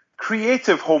be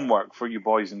creative homework for you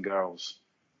boys and girls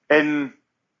in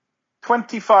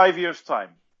 25 years'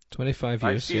 time. 25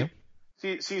 years, yeah.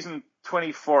 Season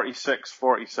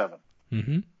 2046-47.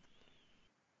 Mm-hmm.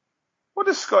 What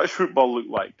does Scottish football look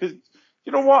like? Because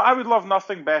you know what? I would love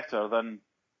nothing better than...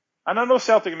 And I know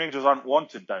Celtic and Rangers aren't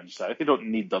wanted down south. They don't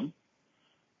need them.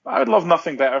 But I would love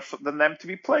nothing better than them to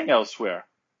be playing elsewhere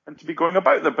and to be going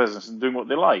about their business and doing what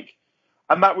they like.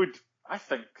 And I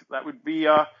think that would be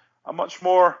a much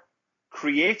more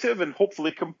creative and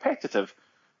hopefully competitive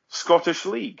Scottish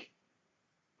league.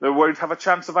 That would have a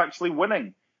chance of actually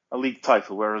winning a league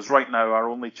title, whereas right now our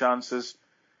only chance is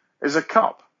is a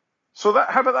cup. So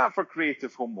how about that for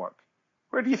creative homework?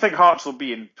 Where do you think Hearts will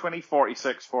be in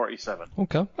 2046, 47?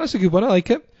 Okay, that's a good one. I like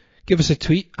it. Give us a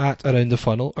tweet at Around the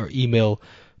Funnel or email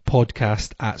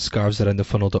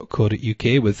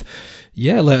podcast@scarvesaroundthefunnel.co.uk with,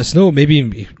 let us know.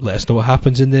 Maybe let us know what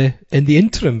happens in the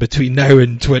interim between now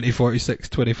and 2046,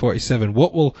 2047.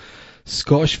 What will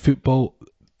Scottish football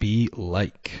be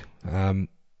like?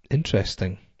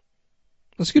 Interesting.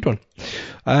 That's a good one.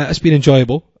 It's been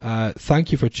enjoyable.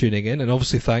 Thank you for tuning in, and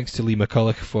obviously thanks to Lee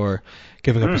McCulloch for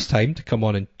giving up his time to come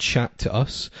on and chat to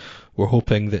us. We're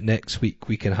hoping that next week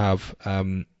we can have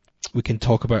we can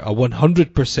talk about a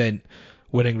 100%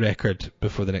 winning record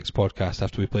before the next podcast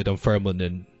after we play Dunfermline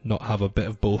and not have a bit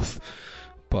of both.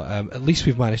 But at least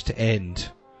we've managed to end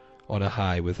on a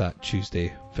high with that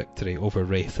Tuesday victory over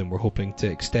Raith, and we're hoping to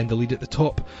extend the lead at the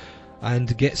top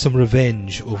and get some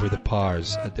revenge over the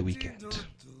Pars at the weekend.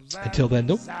 Until then,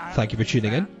 though, thank you for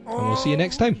tuning in, and we'll see you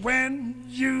next time. When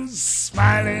you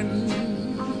smiling,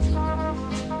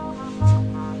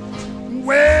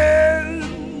 when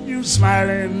you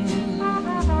smiling,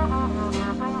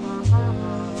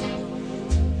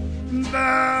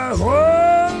 the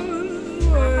whole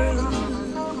world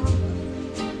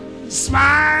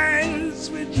smiles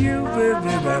with you, baby.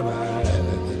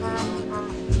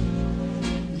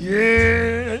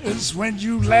 Yes, when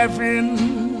you laughing,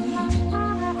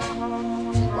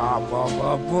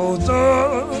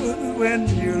 when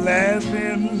you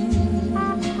laughing,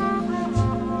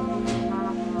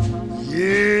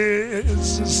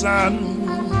 yes, the sun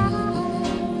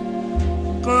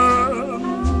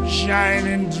comes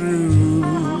shining through.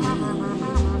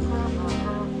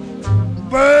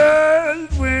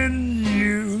 But when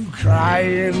you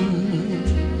crying,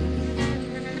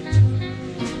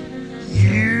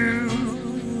 you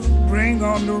bring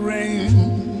on the rain.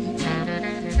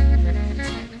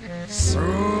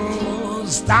 So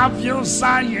stop your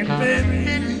sighing, baby,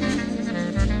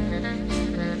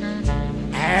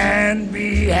 and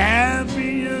be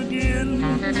happy again.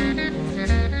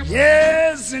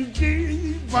 Yes, and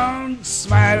keep on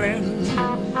smiling.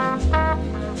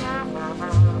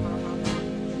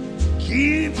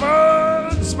 Keep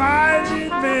on smiling,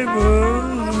 baby.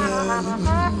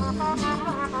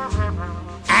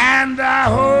 And I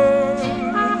hope